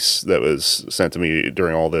a piece that was sent to me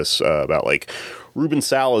during all this about, like, Ruben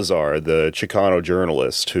Salazar, the Chicano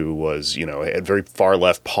journalist who was, you know, had very far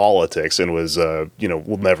left politics and was, you know,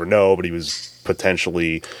 we'll never know, but he was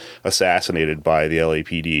potentially assassinated by the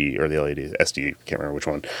LAPD or the SD, can't remember which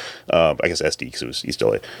one. I guess SD because it was East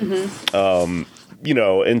LA. Mm-hmm. You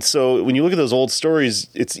know, and so when you look at those old stories,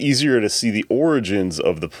 it's easier to see the origins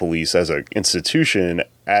of the police as an institution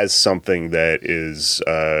as something that is,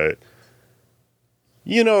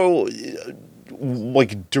 you know,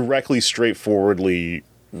 like directly, straightforwardly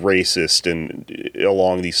racist and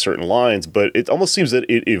along these certain lines. But it almost seems that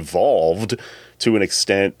it evolved to an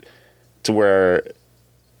extent to where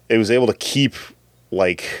it was able to keep,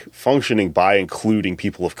 like, functioning by including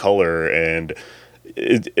people of color. And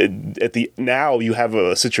now you have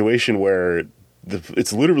a situation where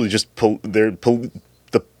it's literally just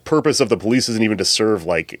the purpose of the police isn't even to serve,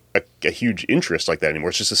 like, a huge interest like that anymore.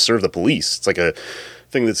 It's just to serve the police. It's like a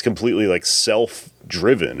thing that's completely, like,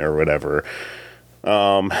 self-driven or whatever.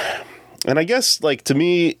 And I guess, like, to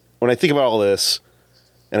me, when I think about all this,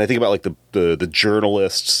 and I think about, like, the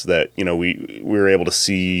journalists that, you know, we were able to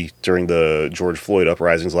see during the George Floyd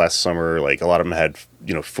uprisings last summer, like, a lot of them had,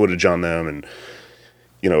 you know, footage on them, and,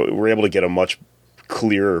 you know, we're able to get a much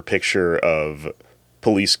clearer picture of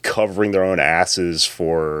police covering their own asses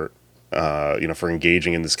for, you know, for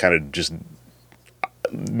engaging in this kind of just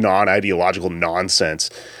non-ideological nonsense.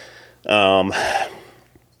 I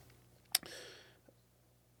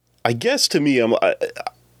guess to me,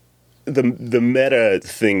 the meta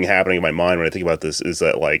thing happening in my mind when I think about this is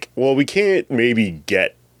that, like, well, we can't maybe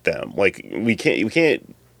get them. Like, we're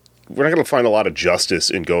not going to find a lot of justice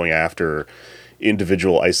in going after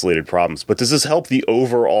individual isolated problems. But does this help the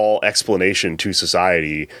overall explanation to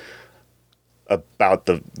society about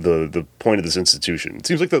the point of this institution? It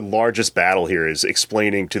seems like the largest battle here is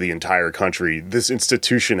explaining to the entire country this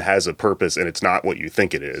institution has a purpose and it's not what you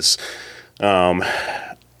think it is. And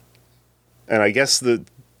I guess the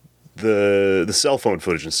cell phone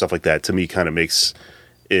footage and stuff like that, to me, kind of makes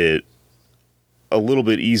it a little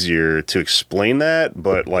bit easier to explain that,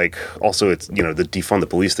 but, like, also it's, you know, the defund the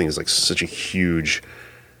police thing is, like, such a huge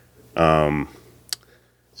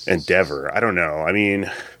endeavor. I don't know. I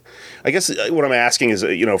mean, I guess what I'm asking is,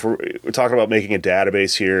 you know, if we're talking about making a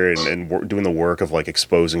database here and doing the work of, like,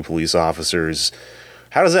 exposing police officers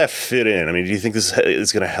How does that fit in? I mean, do you think this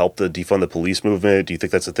is going to help the defund the police movement? Do you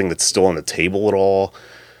think that's a thing that's still on the table at all?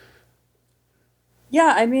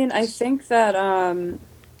 Yeah, I mean, I think that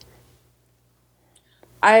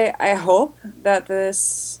I hope that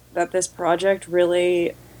this project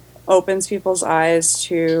really opens people's eyes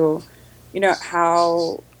to,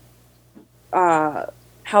 how the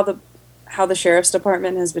sheriff's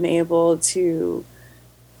department has been able to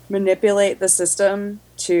manipulate the system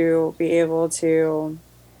to be able to,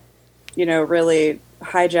 really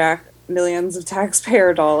hijack millions of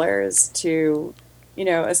taxpayer dollars to,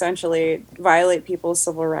 essentially violate people's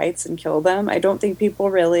civil rights and kill them. I don't think people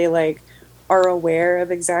really are aware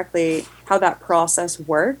of exactly how that process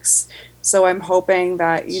works. So I'm hoping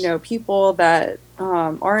that, people that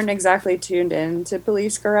aren't exactly tuned in to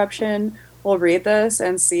police corruption will read this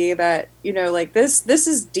and see that, this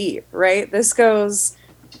is deep, right? This goes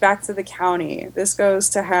back to the county. This goes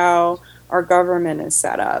to how our government is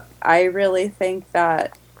set up. I really think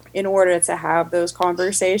that in order to have those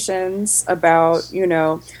conversations about,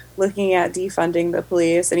 looking at defunding the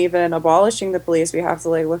police and even abolishing the police, we have to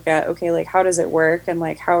look at, okay, how does it work, and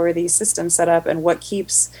how are these systems set up, and what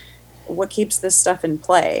keeps this stuff in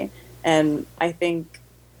play. And I think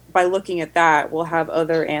by looking at that, we'll have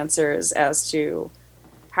other answers as to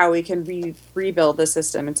how we can rebuild the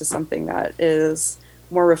system into something that is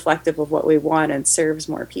more reflective of what we want and serves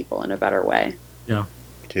more people in a better way. Yeah.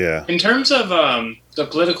 Yeah. In terms of the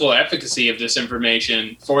political efficacy of this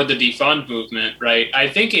information for the defund movement, right? I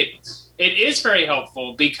think it is very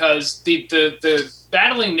helpful because the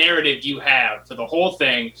battling narrative you have for the whole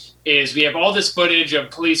thing is we have all this footage of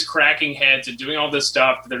police cracking heads and doing all this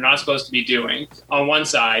stuff that they're not supposed to be doing on one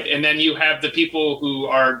side, and then you have the people who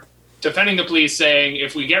are defending the police saying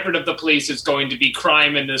if we get rid of the police, it's going to be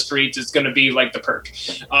crime in the streets. It's going to be like the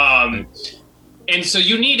Purge. And so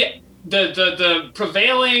you need the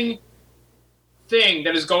prevailing thing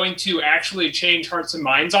that is going to actually change hearts and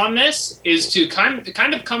minds on this is to kind of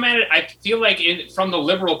come at it, I feel like, from the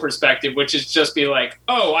liberal perspective, which is just be like,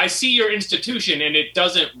 oh, I see your institution and it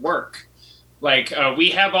doesn't work. We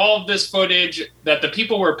have all of this footage that the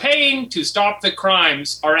people we're paying to stop the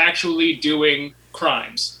crimes are actually doing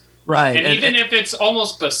crimes. Right. And even if it's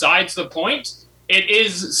almost besides the point, it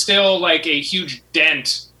is still a huge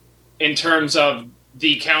dent in terms of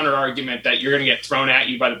the counter argument that you're going to get thrown at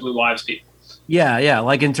you by the Blue Lives people. Yeah.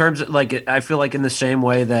 In terms of I feel like in the same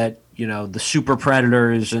way that, the super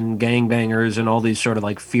predators and gangbangers and all these sort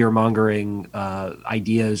of fear mongering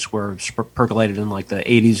ideas were percolated in the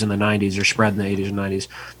 80s and the 90s, or spread in the 80s and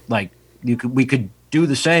 90s. We could do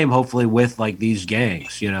the same, hopefully, with these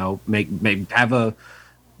gangs,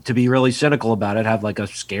 to be really cynical about it, have a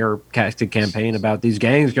scare campaign about these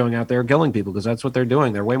gangs going out there killing people, because that's what they're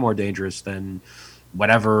doing. They're way more dangerous than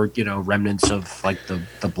whatever, remnants of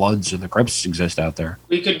the Bloods and the Crips exist out there.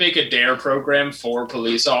 We could make a DARE program for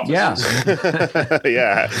police officers.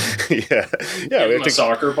 Yeah. We have a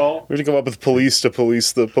soccer ball. We have to come up with police to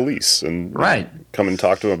police the police and come and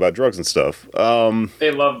talk to them about drugs and stuff.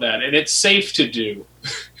 They love that, and it's safe to do.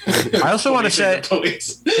 I also want to say,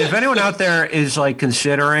 if anyone out there is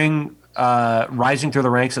considering rising through the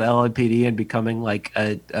ranks of the LAPD and becoming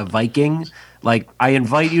a Viking, I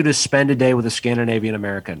invite you to spend a day with a Scandinavian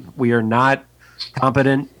American. We are not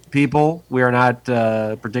competent people. We are not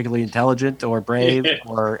particularly intelligent or brave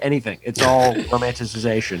or anything. It's all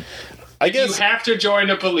romanticization. I guess you have to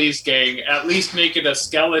join a police gang, at least make it a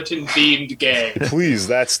skeleton-themed gang. Please,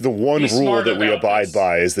 that's the one rule that we abide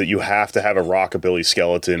by, is that you have to have a rockabilly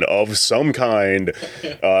skeleton of some kind.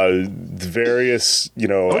 Various,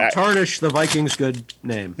 Don't tarnish the Vikings' good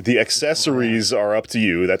name. The accessories are up to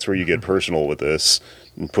you. That's where you get personal with this.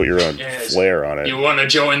 And put your own flair on it. You want to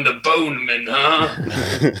join the Bonemen, huh?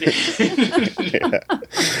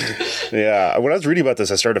 Yeah. When I was reading about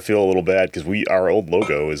this, I started to feel a little bad because our old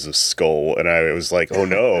logo is a skull, and I was like, "Oh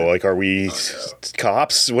no! Are we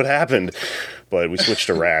cops? What happened?" But we switched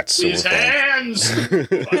to rats. These hands.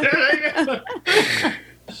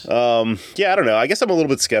 Yeah, I don't know. I guess I'm a little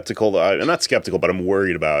bit skeptical. I'm not skeptical, but I'm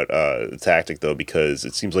worried about the tactic, though, because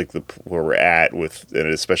it seems like where we're at with, and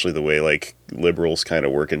especially the way liberals kind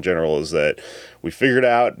of work in general, is that we figured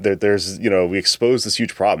out that there's, we exposed this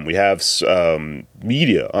huge problem. We have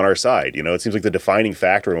media on our side. It seems like the defining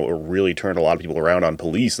factor and what really turned a lot of people around on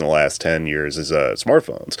police in the last 10 years is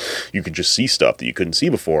smartphones. You could just see stuff that you couldn't see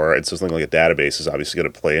before, and so something like a database is obviously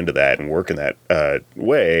going to play into that and work in that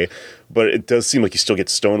way. But it does seem like you still get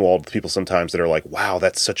stonewalled with people sometimes that are like, wow,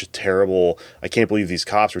 that's such a terrible, I can't believe these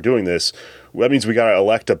cops are doing this. that means we got to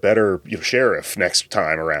elect a better sheriff next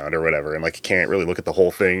time around or whatever. And like, you can't really look at the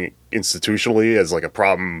whole thing institutionally as like a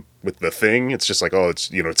problem with the thing. It's just like, oh, it's,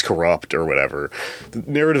 it's corrupt or whatever. The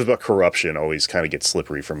narrative about corruption always kind of gets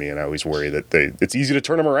slippery for me. And I always worry that it's easy to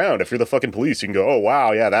turn them around. If you're the fucking police, you can go, oh,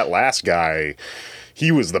 wow, yeah, that last guy,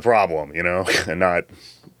 he was the problem, and not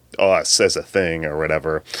us as a thing or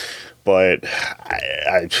whatever. But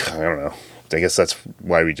I don't know. I guess that's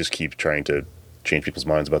why we just keep trying to change people's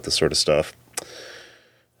minds about this sort of stuff.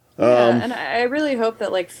 Yeah, and I really hope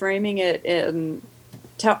that like framing it in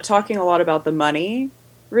talking a lot about the money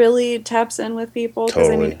really taps in with people, because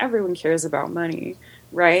Totally. I mean everyone cares about money,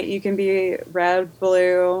 right? You can be red,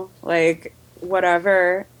 blue, like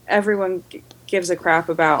whatever. Everyone gives a crap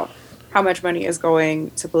about how much money is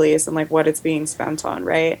going to police and like what it's being spent on,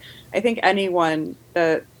 right? I think anyone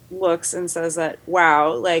that looks and says that,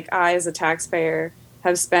 wow, like I as a taxpayer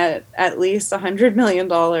have spent at least $100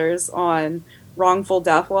 million on wrongful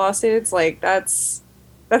death lawsuits, like that's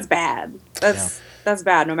bad. That's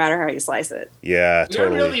bad no matter how you slice it. Yeah, You're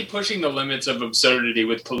totally. really pushing the limits of absurdity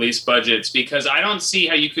with police budgets, because I don't see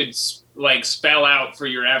how you could like spell out for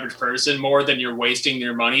your average person more than you're wasting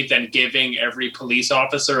your money than giving every police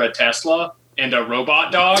officer a Tesla and a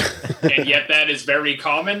robot dog, and yet that is very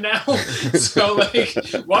common now. So, like,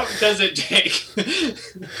 what does it take?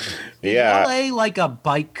 Yeah. LA like a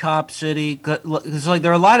bike cop city? Because like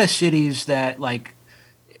there are a lot of cities that like,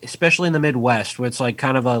 especially in the Midwest, where it's like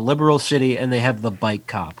kind of a liberal city, and they have the bike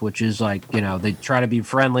cop, which is like, they try to be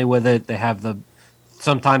friendly with it. They have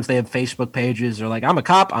sometimes they have Facebook pages. They're like, I'm a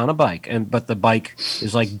cop on a bike, but the bike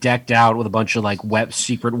is like decked out with a bunch of like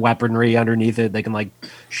secret weaponry underneath it. They can like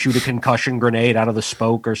shoot a concussion grenade out of the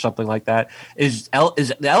spoke or something like that. Is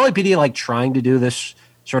the LAPD like trying to do this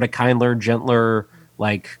sort of kinder, gentler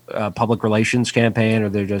like public relations campaign, or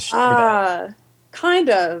they're just Kind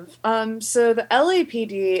of. So the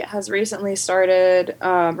LAPD has recently started,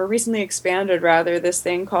 or recently expanded rather, this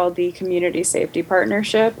thing called the Community Safety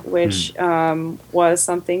Partnership, which was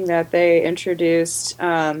something that they introduced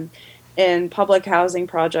in public housing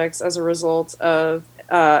projects as a result of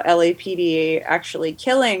LAPD actually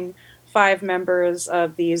killing 5 members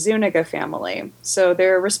of the Zuniga family. So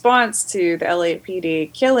their response to the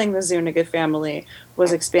LAPD killing the Zuniga family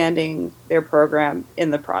was expanding their program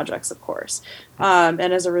in the projects, of course. And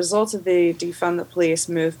as a result of the Defund the Police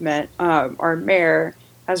movement, our mayor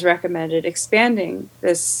has recommended expanding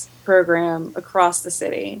this program across the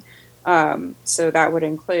city. So that would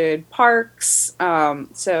include parks.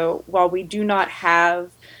 So while we do not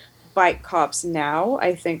have bike cops now,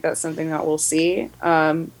 I think that's something that we'll see.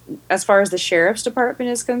 As far as the sheriff's department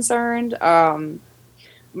is concerned,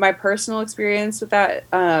 my personal experience with that,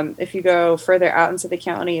 if you go further out into the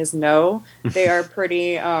county, is no. They are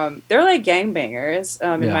pretty, they're like gangbangers,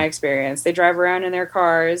 in my experience. They drive around in their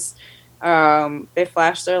cars. They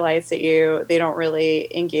flash their lights at you. They don't really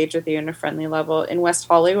engage with you in a friendly level. In West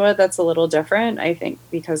Hollywood, that's a little different, I think,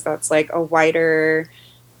 because that's like a whiter,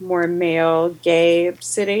 more male, gay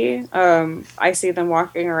city. I see them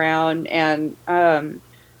walking around, and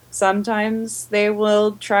sometimes they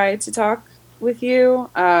will try to talk with you.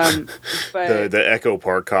 But the Echo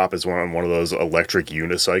Park cop is on one of those electric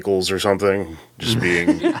unicycles or something, just being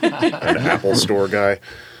an Apple Store guy.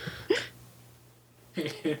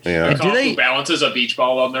 Yeah. A cop who balances a beach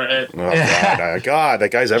ball on their head. Oh God,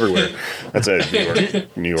 that guy's everywhere. That's a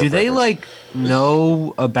New York Do they reference. like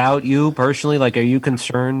know about you personally? Like, are you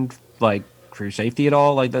concerned like for your safety at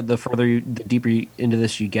all? Like the the deeper into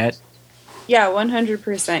this you get? Yeah,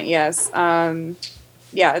 100%. Yes.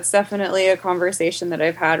 Yeah, it's definitely a conversation that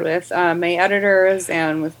I've had with my editors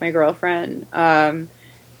and with my girlfriend. Yeah,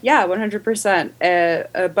 100%.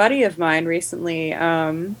 A buddy of mine recently,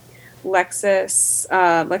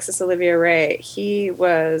 Lexus Olivia Ray, he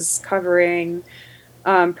was covering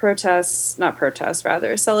celebrations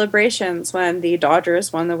when the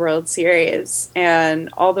Dodgers won the World Series. And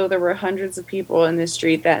although there were hundreds of people in the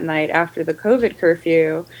street that night after the COVID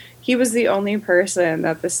curfew, he was the only person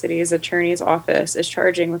that the city's attorney's office is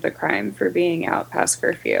charging with a crime for being out past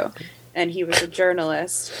curfew. And he was a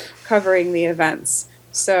journalist covering the events.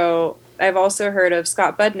 So I've also heard of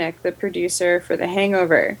Scott Budnick, the producer for The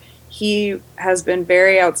Hangover. He has been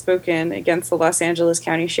very outspoken against the Los Angeles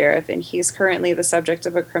County Sheriff, and he's currently the subject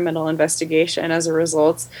of a criminal investigation as a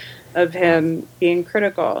result of him being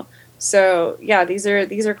critical. So yeah, these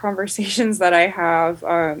are conversations that I have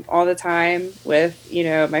all the time with,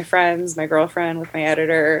 my friends, my girlfriend, with my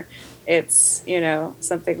editor. It's,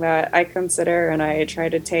 something that I consider, and I try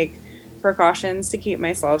to take precautions to keep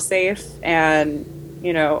myself safe and,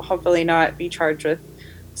 hopefully not be charged with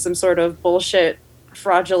some sort of bullshit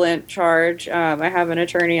fraudulent charge. I have an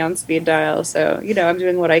attorney on speed dial, so I'm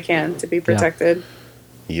doing what I can to be protected.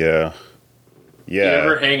 Yeah. You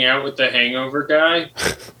ever hang out with the hangover guy?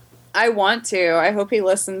 I want to. I hope he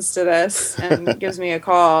listens to this and gives me a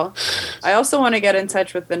call. I also want to get in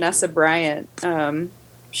touch with Vanessa Bryant.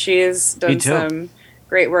 She's done some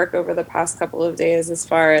great work over the past couple of days as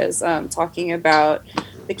far as talking about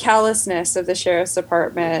the callousness of the sheriff's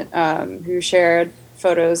department, who shared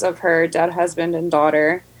photos of her dead husband and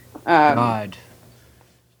daughter. God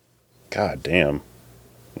damn.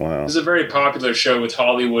 Wow. This is a very popular show with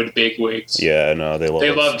Hollywood bigwigs. Yeah, no, they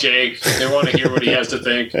love Jake. They want to hear what he has to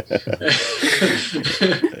think.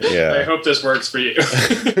 Yeah. I hope this works for you.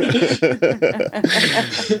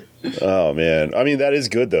 Oh, man. I mean, that is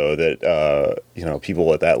good, though, that,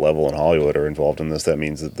 people at that level in Hollywood are involved in this. That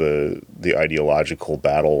means that the ideological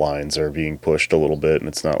battle lines are being pushed a little bit, and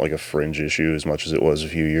it's not like a fringe issue as much as it was a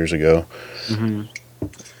few years ago. Mm-hmm.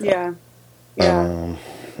 Yeah.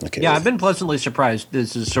 Okay. Yeah, I've been pleasantly surprised.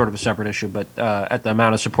 This is sort of a separate issue, but at the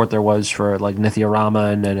amount of support there was for like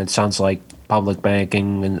Nithiarama, and it sounds like public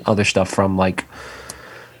banking and other stuff from like,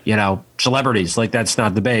 celebrities. Like that's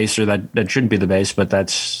not the base, or that shouldn't be the base, but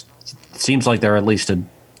seems like there are at least a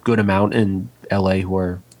good amount in LA who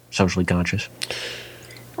are socially conscious.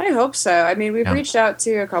 I hope so. I mean, we've reached out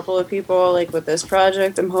to a couple of people like with this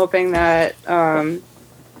project. I'm hoping that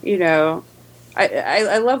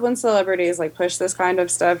I love when celebrities like push this kind of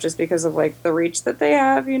stuff just because of like the reach that they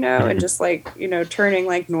have, and just like, turning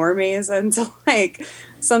like normies into like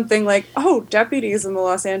something like, oh, deputies in the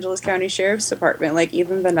Los Angeles County Sheriff's Department. Like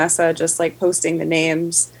even Vanessa just like posting the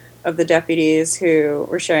names of the deputies who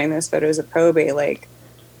were sharing those photos of Kobe. Like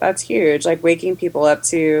that's huge. Like waking people up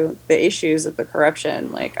to the issues of the corruption.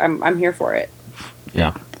 Like I'm here for it.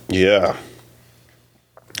 Yeah. Yeah.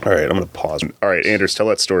 All right, I'm going to pause. All right, Anders, tell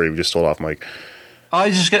that story we just told off mic. I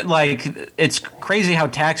just get it's crazy how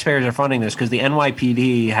taxpayers are funding this because the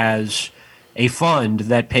NYPD has a fund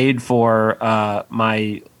that paid for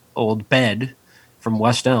my old bed from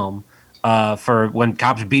West Elm for when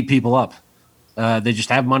cops beat people up. They just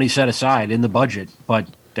have money set aside in the budget, but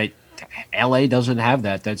LA doesn't have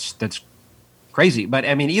that. That's crazy. But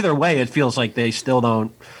I mean, either way, it feels like they still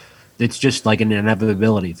don't. It's just like an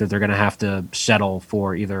inevitability that they're going to have to settle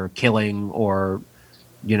for either killing or,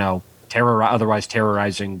 otherwise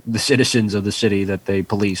terrorizing the citizens of the city that they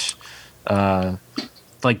police. Do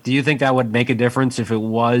you think that would make a difference if it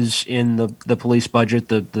was in the police budget,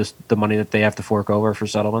 the money that they have to fork over for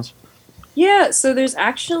settlements? Yeah, so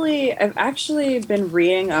I've actually been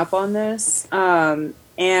reading up on this, and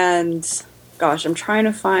gosh, I'm trying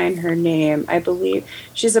to find her name. I believe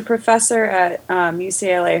she's a professor at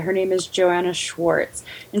UCLA. Her name is Joanna Schwartz,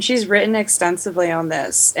 and she's written extensively on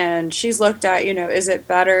this. And she's looked at, is it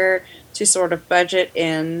better to sort of budget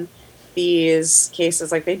in these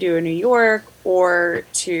cases like they do in New York, or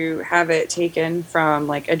to have it taken from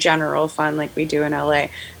like a general fund like we do in LA?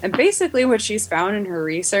 And basically what she's found in her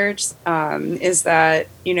research is that,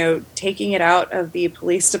 taking it out of the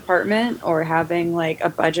police department or having like a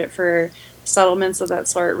budget for settlements of that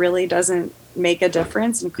sort really doesn't make a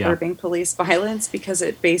difference in curbing police violence, because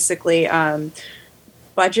it basically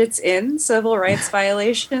budgets in civil rights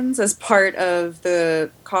violations as part of the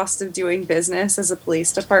cost of doing business as a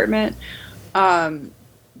police department. Which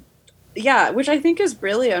I think is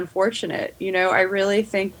really unfortunate. I really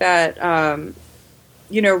think that,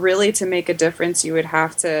 really to make a difference, you would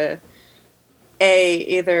have to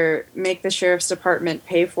either make the sheriff's department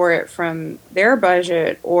pay for it from their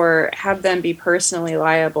budget or have them be personally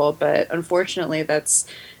liable. But unfortunately, that's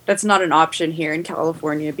not an option here in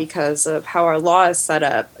California because of how our law is set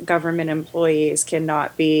up. Government employees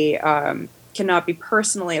cannot be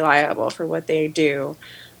personally liable for what they do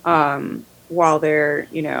while they're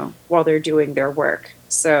doing their work.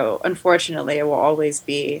 So unfortunately, it will always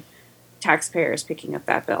be taxpayers picking up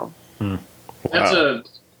that bill. Wow.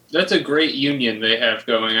 That's a great union they have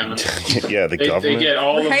going on. Yeah, the government. They get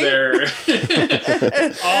all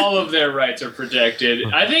of their rights are protected.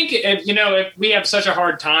 I think if we have such a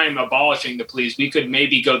hard time abolishing the police, we could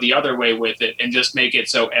maybe go the other way with it and just make it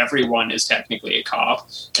so everyone is technically a cop,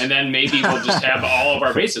 and then maybe we'll just have all of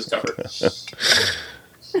our bases covered.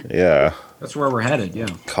 Yeah, that's where we're headed. Yeah,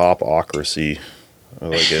 copocracy. I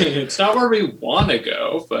like it. It's not where we want to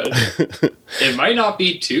go, but it might not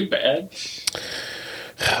be too bad.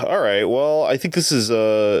 All right. Well, I think this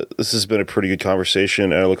has been a pretty good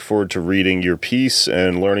conversation, and I look forward to reading your piece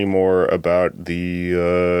and learning more about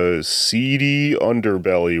the seedy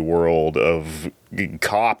underbelly world of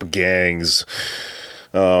cop gangs.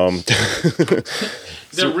 The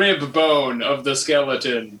rib bone of the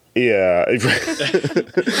skeleton. Yeah.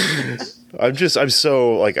 I'm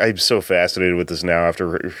so fascinated with this now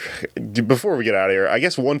before we get out of here. I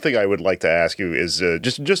guess one thing I would like to ask you is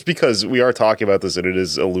just because we are talking about this and it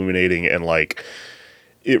is illuminating and like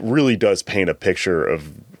it really does paint a picture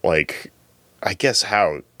of like, I guess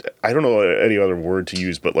how, I don't know any other word to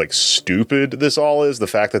use, but like stupid this all is. The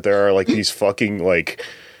fact that there are like these fucking like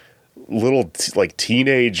little like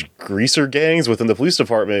teenage greaser gangs within the police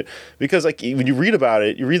department, because like when you read about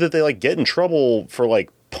it, you read that they like get in trouble for like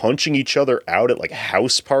punching each other out at like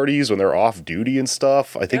house parties when they're off duty and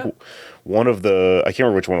stuff. I think one of the, I can't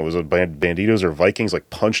remember which one it was, Banditos or Vikings, like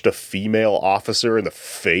punched a female officer in the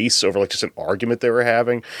face over like just an argument they were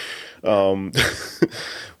having. So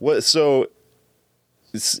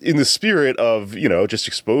it's in the spirit of, you know, just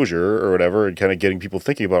exposure or whatever and kind of getting people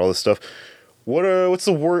thinking about all this stuff. What are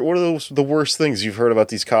the worst things you've heard about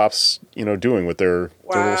these cops, you know, doing with their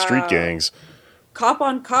little street gangs? Cop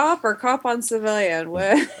on cop or cop on civilian?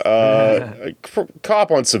 What?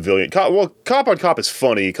 Cop on civilian. Cop on cop is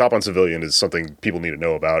funny. Cop on civilian is something people need to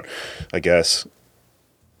know about, I guess.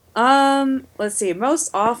 Let's see.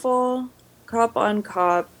 Most awful cop on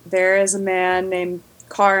cop. There is a man named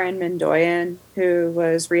Karan Mandoyan who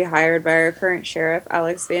was rehired by our current sheriff,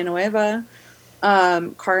 Alex Villanueva.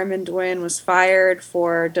 Karan Mandoyan was fired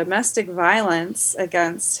for domestic violence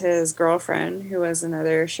against his girlfriend, who was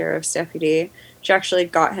another sheriff's deputy. She actually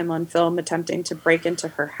got him on film attempting to break into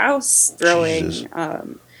her house, throwing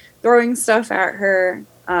stuff at her.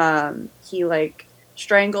 He like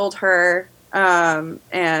strangled her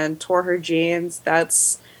and tore her jeans.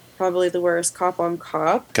 That's probably the worst cop on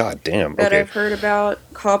cop. God damn. That Okay. I've heard about.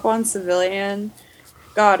 Cop on civilian.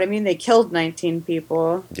 God, I mean, they killed 19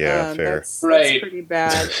 people. Yeah, fair. That's Right. pretty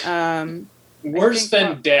bad. Worse think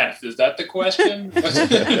than death, is that the question?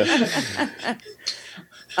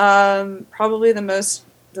 Probably the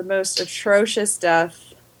most atrocious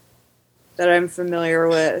death that I'm familiar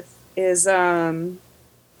with is God,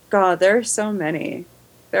 there are so many.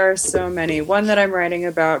 There are so many. One that I'm writing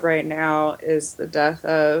about right now is the death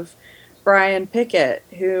of Brian Pickett,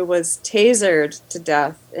 who was tasered to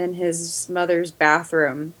death in his mother's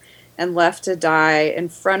bathroom and left to die in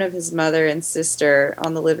front of his mother and sister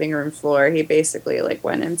on the living room floor. He basically like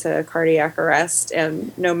went into cardiac arrest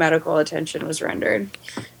and no medical attention was rendered.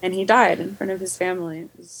 And he died in front of his family.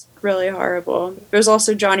 It was really horrible. There's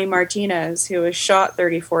also Johnny Martinez, who was shot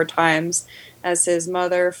 34 times as his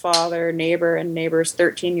mother, father, neighbor, and neighbor's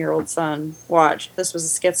 13-year-old son watched. This was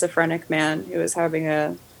a schizophrenic man who was having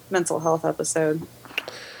a mental health episode.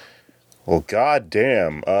 Well,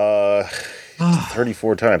 goddamn.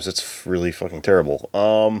 34 times. That's really fucking terrible.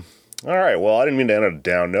 All right. Well, I didn't mean to end on a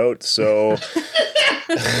down note, so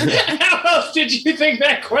How else did you think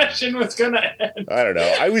that question was going to end? I don't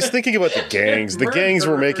know. I was thinking about the gangs. The gangs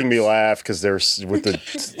were making me laugh because they're with the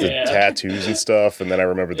Yeah. tattoos and stuff, and then I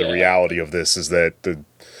remembered the reality of this is that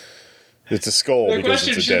it's a skull The because question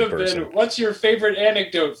it's a should dead have person. been, what's your favorite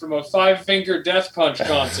anecdote from a Five-Finger Death Punch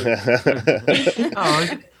concert? Oh,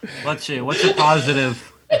 let's see. What's a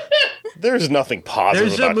positive? There's nothing positive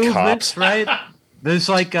There's a about movement, cops. right? There's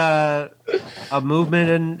like a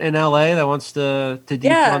movement in LA that wants to defund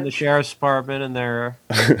Yeah. the sheriff's department, and they're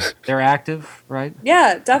active, right?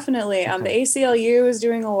 Yeah, definitely. The ACLU is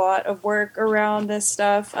doing a lot of work around this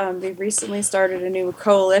stuff. They recently started a new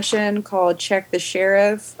coalition called Check the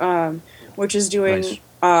Sheriff, which is doing Nice.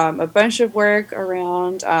 a bunch of work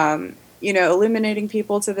around, illuminating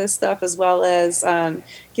people to this stuff, as well as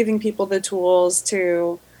giving people the tools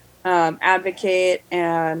to advocate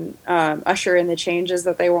and usher in the changes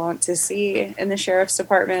that they want to see in the sheriff's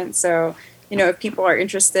department. So, if people are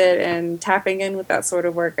interested in tapping in with that sort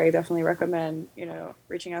of work, I definitely recommend,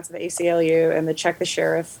 reaching out to the ACLU and the Check the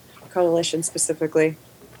Sheriff Coalition specifically.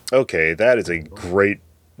 Okay, that is a great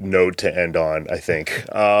note to end on, I think.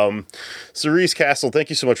 Cerise Castle, thank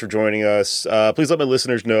you so much for joining us. Please let my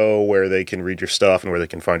listeners know where they can read your stuff and where they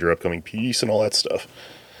can find your upcoming piece and all that stuff.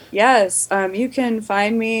 Yes, you can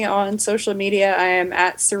find me on social media. I am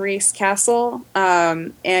at Cerise Castle,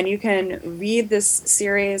 and you can read this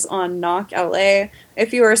series on Knock LA.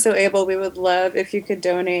 If you are so able, we would love if you could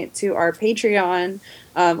donate to our Patreon.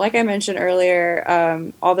 Like I mentioned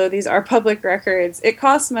earlier, although these are public records, it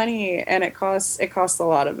costs money, and it costs a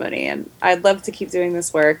lot of money. And I'd love to keep doing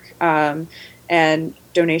this work, and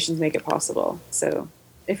donations make it possible. So,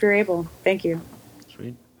 if you're able, thank you.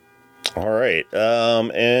 Sweet. All right.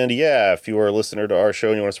 And yeah, if you are a listener to our show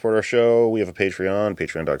and you want to support our show, we have a Patreon,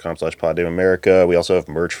 patreon.com/PodDameAmerica. We also have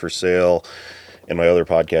merch for sale. And my other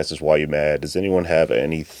podcast is Why You Mad. Does anyone have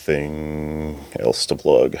anything else to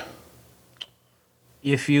plug?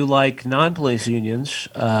 If you like non-police unions,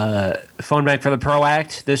 phone bank for the PRO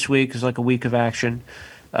Act this week is like a week of action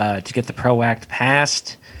to get the PRO Act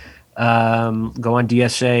passed. Go on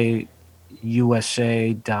DSAUSA.org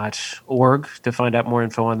to find out more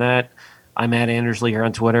info on that. I'm at Anders Lee here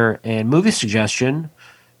on Twitter. And movie suggestion,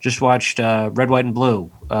 just watched Red, White, and Blue,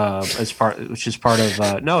 which is part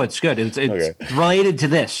of. No, it's good. It's Okay. related to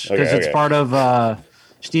this because it's Okay. part of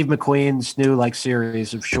Steve McQueen's new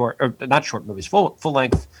series of not short movies, full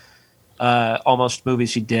length, almost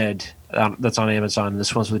movies he did. That's on Amazon.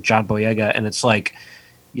 This one's with John Boyega, and it's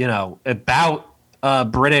about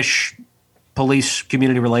British police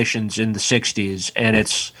community relations in the '60s, and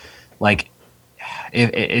it's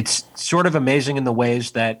it's sort of amazing in the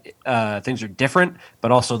ways that things are different,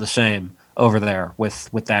 but also the same over there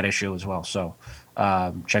with that issue as well. So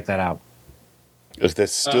check that out.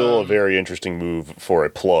 That's still a very interesting move for a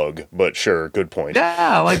plug, but sure, good point.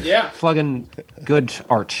 Yeah, plugging good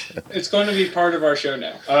art. It's going to be part of our show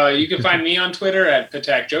now. You can find me on Twitter at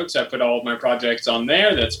Patak Jokes. I put all of my projects on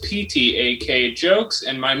there. That's PTAK Jokes.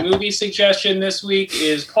 And my movie suggestion this week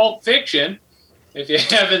is Pulp Fiction. If you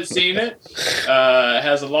haven't seen it, it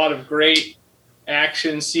has a lot of great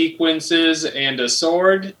action sequences and a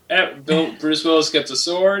sword. Bruce Willis gets a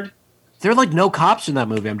sword. There are no cops in that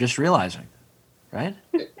movie. I'm just realizing, right?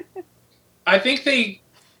 I think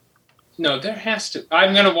No, there has to.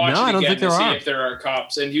 I'm going to watch it again to see if there are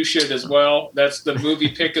cops, and you should as well. That's the movie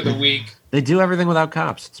pick of the week. They do everything without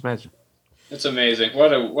cops. It's amazing. It's amazing.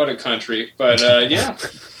 What a country. But yeah.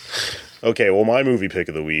 Okay, well, my movie pick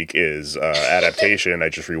of the week is Adaptation. I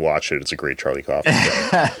just rewatched it. It's a great Charlie Kaufman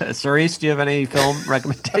film. Cerise, do you have any film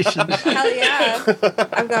recommendations? Hell yeah.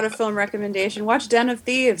 I've got a film recommendation. Watch Den of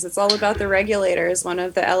Thieves. It's all about the Regulators, one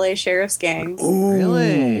of the LA sheriff's gangs. Ooh,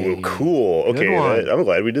 really? Cool. Okay, I'm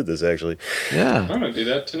glad we did this, actually. Yeah. I'm going to do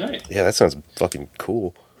that tonight. Yeah, that sounds fucking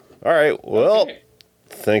cool. All right, well,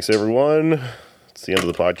 Thanks, everyone. It's the end of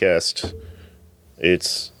the podcast.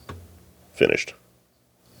 It's finished.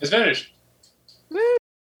 It's finished.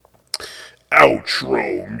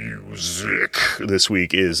 Outro music this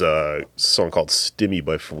week is a song called Stimmy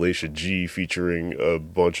by Felicia G, featuring a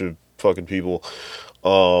bunch of fucking people.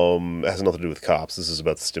 It has nothing to do with cops. This is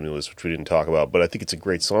about the stimulus, which we didn't talk about, but I think it's a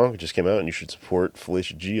great song. It just came out, and you should support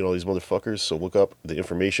Felicia G and all these motherfuckers. So look up the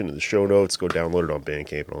information in the show notes, go download it on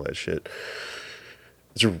Bandcamp and all that shit.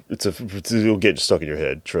 It'll get stuck in your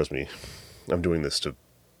head. Trust me. I'm doing this to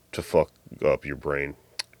fuck up your brain.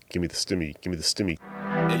 Give me the stimmy. Give me the stimmy.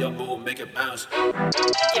 Hey, yo, move, make it bounce.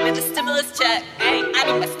 Give me the stimulus check. Hey, I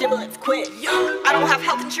need my stimulus quick. I don't have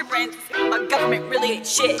health insurance. My government really ain't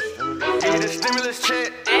shit. Give me the stimulus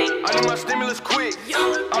check. Hey, I need my stimulus quick.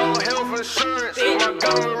 All health insurance. Bitch. My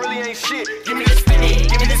government really ain't shit. give me the spinny.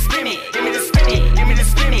 Give me the spinny. Give me the spinny. Give me the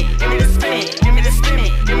spinny. Give me the spinny. Give me the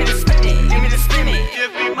spinny. Give me the spinny. Give me the spinny.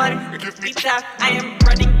 Give me money. Give me that. I am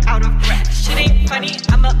running out of breath. Shit ain't funny.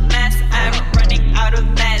 I'm a mess. I'm running out of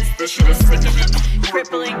mess. This shit is sickening,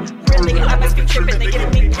 crippling. Really, I must be tripping. They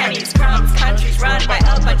give me pennies, crumbs, countries run by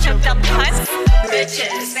a bunch of dumb cunts.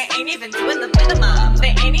 Bitches, they ain't even doing the minimum.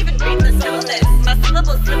 They ain't even reading the syllabus. My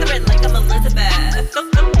syllables slithering like I'm Elizabeth. The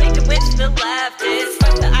Lincoln witch, the left is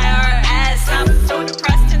from the IRS. I'm so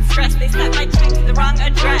depressed and stressed. They sent my check to the wrong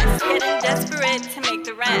address. Getting desperate to make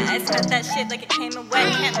the rent. I spent that shit like it came and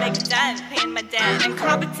went. Can't make a dent, paying my debt.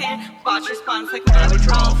 Incompetent, watch response like my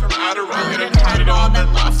withdrawal from Adderall. Didn't had it all, then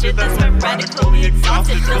lost it. That's hereditally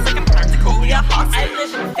exhausted. Feels like I'm practically a hostage. I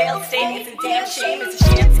live in a failed state. It's a damn shame. It's a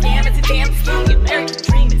sham scam. It's a damn scheme. The American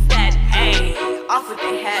dream is dead. Hey, off with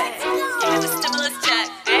their heads. Give me the stimulus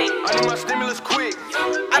check. Hey, I need my stimulus quick.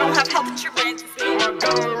 I don't have health insurance. My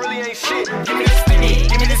government really ain't shit. Give me the spinny.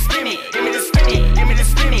 Give me the spinny. Give me the spinny. Give me the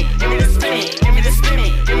spinny. Give me the spinny. Give me the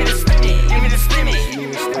spinny. Give me the spinny. Give me the spinny.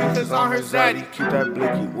 Stances on her zaddy, keep that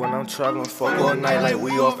blicky when I'm traveling. Fuck all night like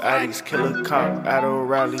we off addicts. Kill a cop at a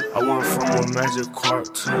rally. I went from a magic cart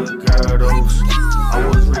to Gyarados. I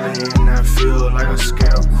was really in that field like a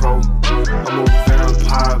scarecrow. I'm a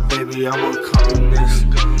vampire, baby, I'm a communist.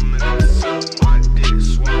 My dick,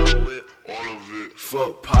 swallow it, all of it.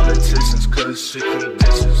 Fuck politicians, cause shit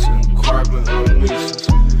conditions and carbon emissions.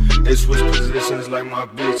 They switch positions like my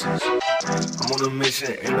bitches. I'm on a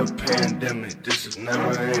mission in a pandemic. This is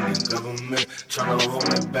never ending. Government tryna hold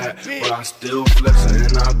me back, but I still flexing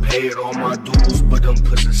and I paid all my dues. But them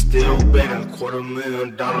pussies still begging.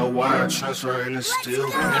 $250,000 wire transfer and it's still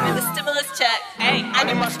give me the stimulus check. Hey, I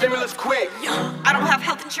need my stimulus quick. I don't have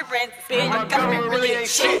health insurance. Bitch, My government really ain't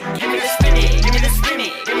shit. Give me the stimulus.